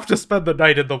 you have to spend the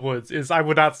night in the woods is, I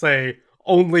would not say,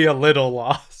 only a little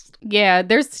lost. Yeah,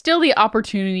 there's still the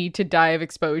opportunity to die of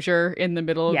exposure in the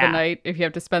middle of the night if you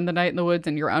have to spend the night in the woods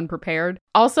and you're unprepared.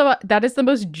 Also, that is the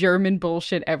most German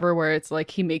bullshit ever, where it's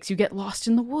like, he makes you get lost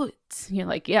in the woods. You're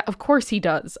like, yeah, of course he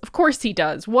does. Of course he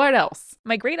does. What else?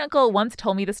 My great uncle once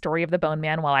told me the story of the Bone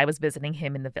Man while I was visiting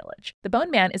him in the village. The Bone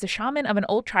Man is a shaman of an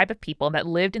old tribe of people that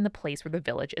lived in the place where the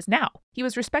village is now. He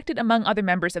was respected among other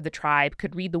members of the tribe,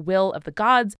 could read the will of the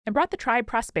gods, and brought the tribe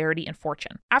prosperity and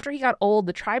fortune. After he got old,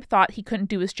 the tribe thought he couldn't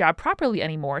do his job properly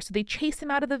anymore, so they chased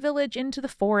him out of the village into the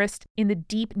forest in the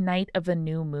deep night of the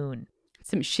new moon.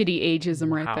 Some shitty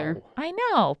ageism right there. I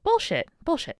know. Bullshit.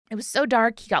 It was so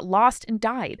dark, he got lost and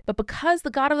died. But because the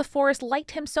god of the forest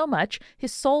liked him so much,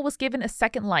 his soul was given a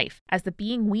second life as the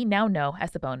being we now know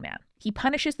as the Bone Man. He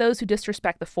punishes those who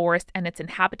disrespect the forest and its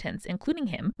inhabitants, including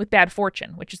him, with bad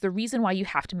fortune, which is the reason why you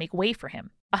have to make way for him.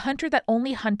 A hunter that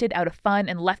only hunted out of fun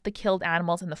and left the killed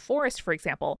animals in the forest, for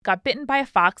example, got bitten by a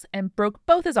fox and broke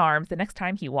both his arms the next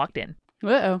time he walked in.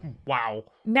 Uh-oh. Wow.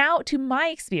 Now to my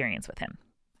experience with him.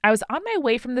 I was on my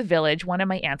way from the village one of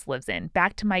my aunts lives in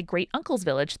back to my great uncle's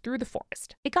village through the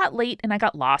forest. It got late and I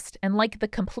got lost, and like the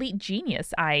complete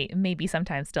genius I maybe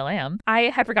sometimes still am, I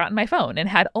had forgotten my phone and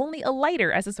had only a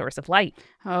lighter as a source of light.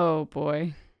 Oh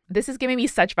boy. This is giving me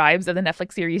such vibes of the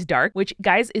Netflix series Dark, which,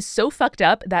 guys, is so fucked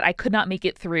up that I could not make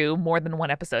it through more than one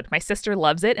episode. My sister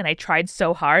loves it, and I tried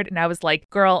so hard, and I was like,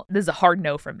 girl, this is a hard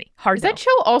no from me. Hard Is no. that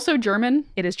show also German?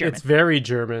 It is German. It's very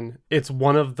German. It's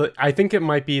one of the, I think it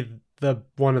might be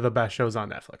one of the best shows on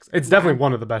Netflix. It's definitely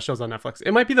one of the best shows on Netflix.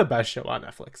 It might be the best show on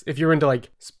Netflix if you're into like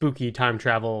spooky time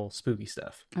travel, spooky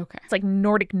stuff. Okay. It's like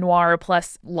Nordic noir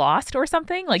plus Lost or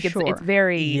something. Like it's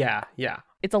very Yeah.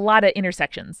 It's a lot of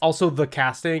intersections. Also, the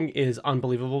casting is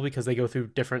unbelievable because they go through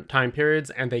different time periods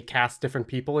and they cast different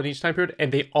people in each time period,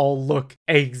 and they all look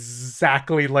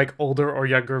exactly like older or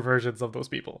younger versions of those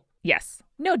people. Yes,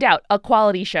 no doubt, a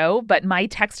quality show, but my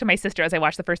text to my sister as I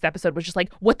watched the first episode was just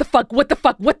like, what the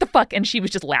fuck? And she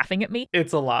was just laughing at me.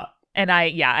 It's a lot. And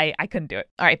I couldn't do it.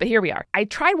 All right, but here we are. I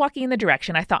tried walking in the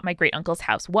direction I thought my great uncle's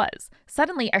house was.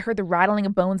 Suddenly, I heard the rattling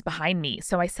of bones behind me,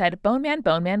 so I said, Bone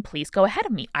Man, please go ahead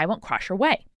of me. I won't cross your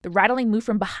way. The rattling moved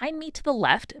from behind me to the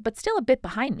left, but still a bit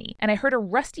behind me, and I heard a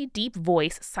rusty, deep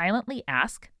voice silently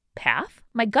ask, Path?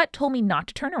 My gut told me not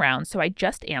to turn around, so I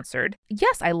just answered,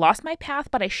 yes, I lost my path,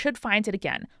 but I should find it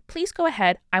again. Please go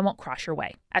ahead. I won't cross your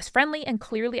way. As friendly and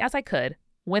clearly as I could,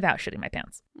 without shitting my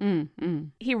pants.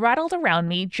 He rattled around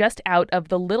me just out of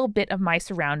the little bit of my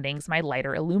surroundings my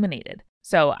lighter illuminated.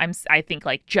 So I think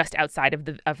like just outside of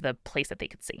the place that they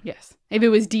could see. Yes. If it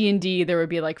was D&D, there would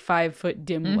be like 5-foot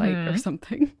dim light or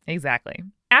something. Exactly.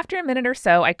 After a minute or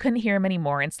so, I couldn't hear him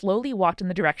anymore and slowly walked in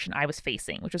the direction I was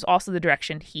facing, which was also the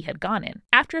direction he had gone in.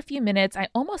 After a few minutes, I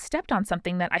almost stepped on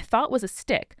something that I thought was a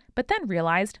stick, but then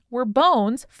realized were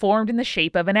bones formed in the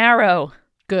shape of an arrow.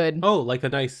 Good. Oh, like a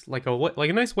nice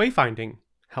wayfinding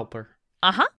helper.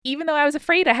 Even though I was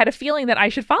afraid, I had a feeling that I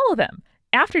should follow them.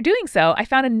 After doing so, I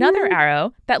found another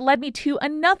arrow that led me to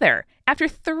another. After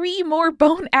 3 more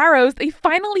bone arrows, they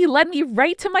finally led me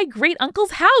right to my great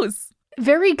uncle's house.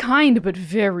 Very kind, but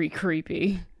very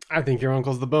creepy. I think your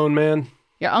uncle's the bone man.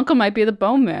 Your uncle might be the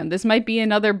bone man. This might be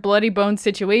another bloody bone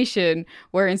situation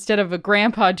where instead of a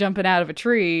grandpa jumping out of a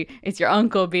tree, it's your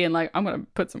uncle being like, I'm going to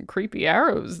put some creepy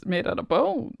arrows made out of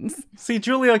bones. See,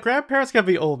 Julia, grandparents can't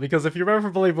be old because if you remember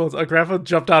from Bloody Bones, a grandpa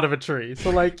jumped out of a tree. So,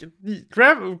 like,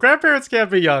 grandparents can't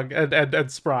be young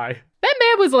and spry. That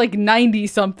man was like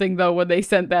 90-something, though, when they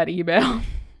sent that email.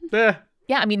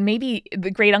 Yeah, I mean, maybe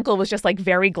the great uncle was just like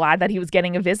very glad that he was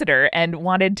getting a visitor and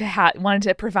wanted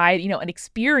to provide, an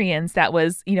experience that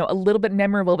was, a little bit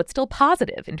memorable, but still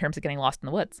positive in terms of getting lost in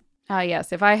the woods.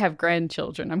 Yes. If I have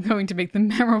grandchildren, I'm going to make the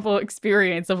memorable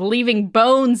experience of leaving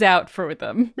bones out for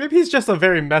them. Maybe he's just a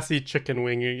very messy chicken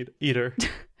wing eater.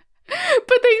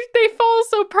 But they fall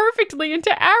so perfectly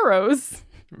into arrows.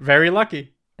 Very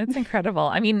lucky. That's incredible.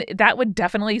 I mean, that would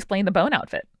definitely explain the bone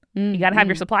outfit. You got to have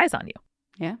your supplies on you.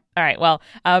 Yeah. All right. Well,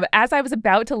 as I was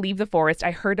about to leave the forest, I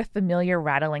heard a familiar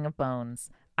rattling of bones.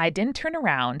 I didn't turn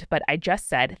around, but I just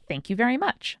said, thank you very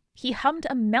much. He hummed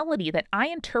a melody that I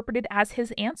interpreted as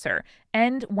his answer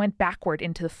and went backward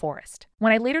into the forest.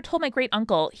 When I later told my great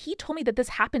uncle, he told me that this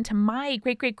happened to my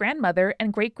great-great-grandmother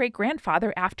and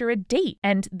great-great-grandfather after a date.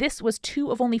 And this was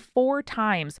 2 of only 4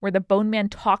 times where the bone man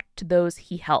talked to those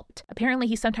he helped. Apparently,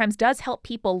 he sometimes does help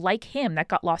people like him that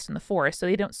got lost in the forest so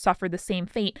they don't suffer the same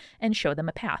fate and show them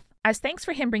a path. As thanks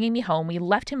for him bringing me home, we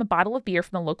left him a bottle of beer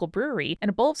from the local brewery and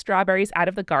a bowl of strawberries out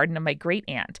of the garden of my great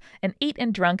aunt, and ate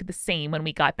and drunk the same when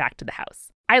we got back to the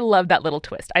house. I love that little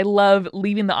twist. I love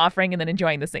leaving the offering and then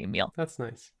enjoying the same meal. That's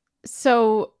nice.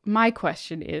 So my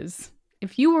question is,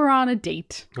 if you were on a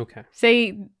date, okay,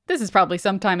 say this is probably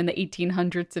sometime in the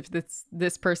 1800s, if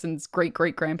this person's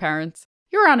great-great-grandparents,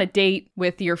 you're on a date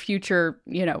with your future,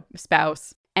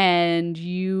 spouse, and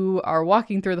you are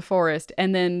walking through the forest,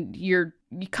 and then you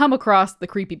come across the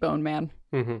creepy bone man.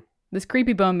 Mm-hmm. This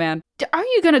creepy bone man. Are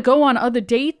you going to go on other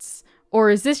dates? Or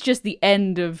is this just the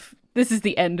end of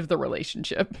the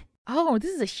relationship? Oh,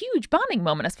 this is a huge bonding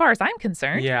moment as far as I'm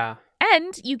concerned. Yeah.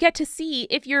 And you get to see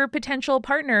if your potential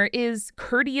partner is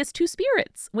courteous to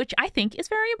spirits, which I think is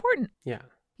very important. Yeah.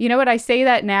 You know what? I say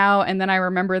that now, and then I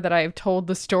remember that I've told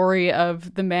the story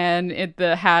of the man in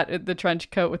the hat, the trench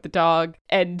coat with the dog,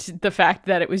 and the fact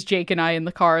that it was Jake and I in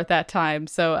the car at that time.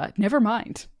 So never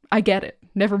mind. I get it.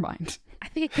 Never mind. I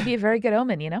think it could be a very good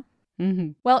omen,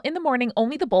 Mm-hmm. Well, in the morning,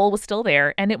 only the bowl was still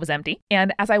there, and it was empty.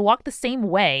 And as I walked the same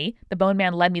way the bone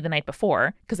man led me the night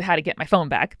before, because I had to get my phone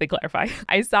back, they clarify,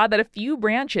 I saw that a few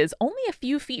branches, only a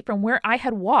few feet from where I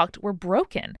had walked, were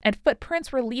broken, and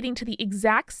footprints were leading to the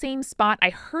exact same spot I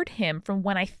heard him from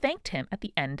when I thanked him at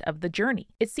the end of the journey.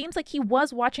 It seems like he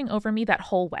was watching over me that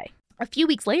whole way. A few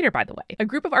weeks later, by the way, a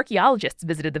group of archaeologists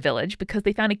visited the village because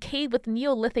they found a cave with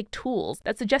Neolithic tools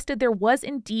that suggested there was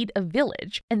indeed a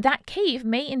village, and that cave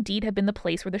may indeed have been the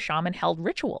place where the shaman held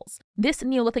rituals. This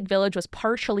Neolithic village was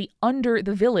partially under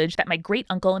the village that my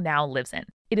great-uncle now lives in.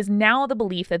 It is now the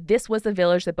belief that this was the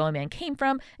village the bone man came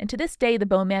from, and to this day, the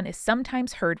bone man is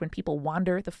sometimes heard when people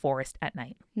wander the forest at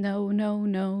night. No, no,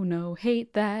 no, no.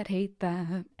 Hate that, hate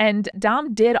that. And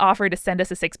Dom did offer to send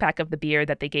us a 6-pack of the beer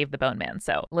that they gave the bone man.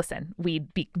 So listen,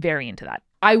 we'd be very into that.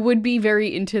 I would be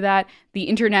very into that. The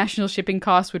international shipping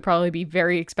costs would probably be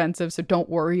very expensive, so don't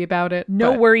worry about it.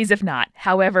 No worries if not.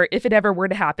 However, if it ever were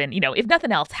to happen, if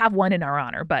nothing else, have one in our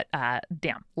honor. But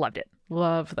damn, loved it.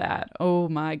 Love that. Oh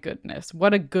my goodness.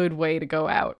 What a good way to go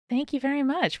out. Thank you very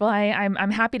much. Well,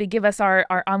 I'm happy to give us our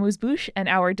amuse-bouche and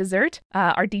our dessert,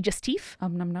 our digestif.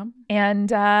 Nom nom. And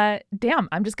damn,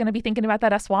 I'm just going to be thinking about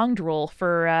that Aswang drool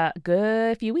for a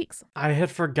good few weeks. I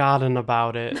had forgotten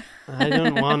about it. I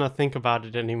didn't want to think about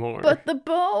it anymore. But the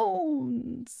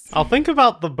bones. I'll think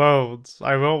about the bones.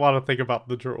 I won't want to think about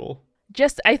the drool.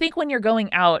 I think when you're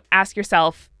going out, ask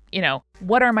yourself,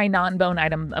 what are my non-bone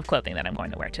item of clothing that I'm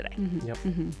going to wear today? Yep.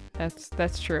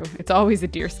 That's true. It's always a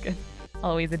deerskin.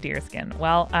 Always a deerskin.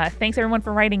 Well, thanks everyone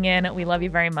for writing in. We love you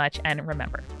very much. And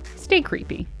remember, Stay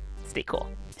creepy. stay cool.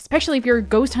 Especially if you're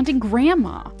ghost hunting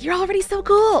grandma. You're already so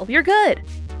cool. You're good.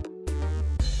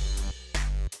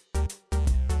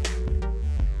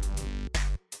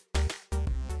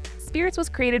 Spirits was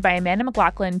created by Amanda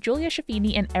McLaughlin, Julia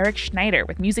Shafini, and Eric Schneider,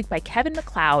 with music by Kevin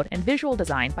MacLeod and visual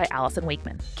design by Allison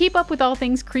Wakeman. Keep up with all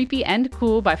things creepy and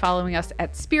cool by following us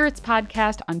at Spirits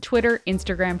Podcast on Twitter,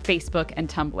 Instagram, Facebook, and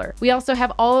Tumblr. We also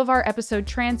have all of our episode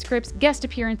transcripts, guest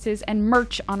appearances, and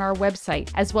merch on our website,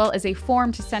 as well as a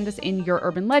form to send us in your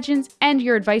urban legends and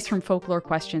your advice from folklore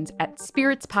questions at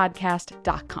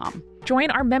spiritspodcast.com.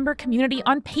 Join our member community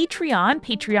on Patreon,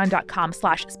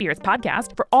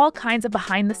 patreon.com/spiritspodcast, for all kinds of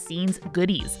behind-the-scenes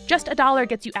goodies. Just $1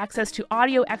 gets you access to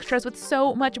audio extras with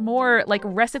so much more, like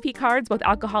recipe cards, both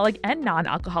alcoholic and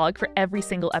non-alcoholic, for every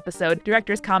single episode,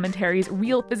 director's commentaries,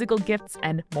 real physical gifts,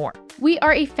 and more. We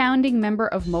are a founding member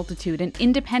of Multitude, an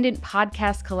independent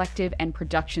podcast collective and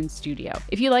production studio.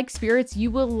 If you like Spirits, you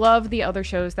will love the other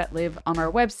shows that live on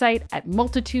our website at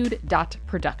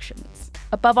multitude.productions.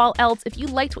 Above all else, if you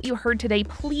liked what you heard today,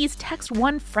 please text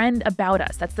one friend about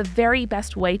us. That's the very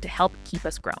best way to help keep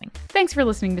us growing. Thanks for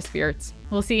listening to Spirits.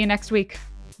 We'll see you next week.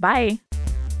 Bye.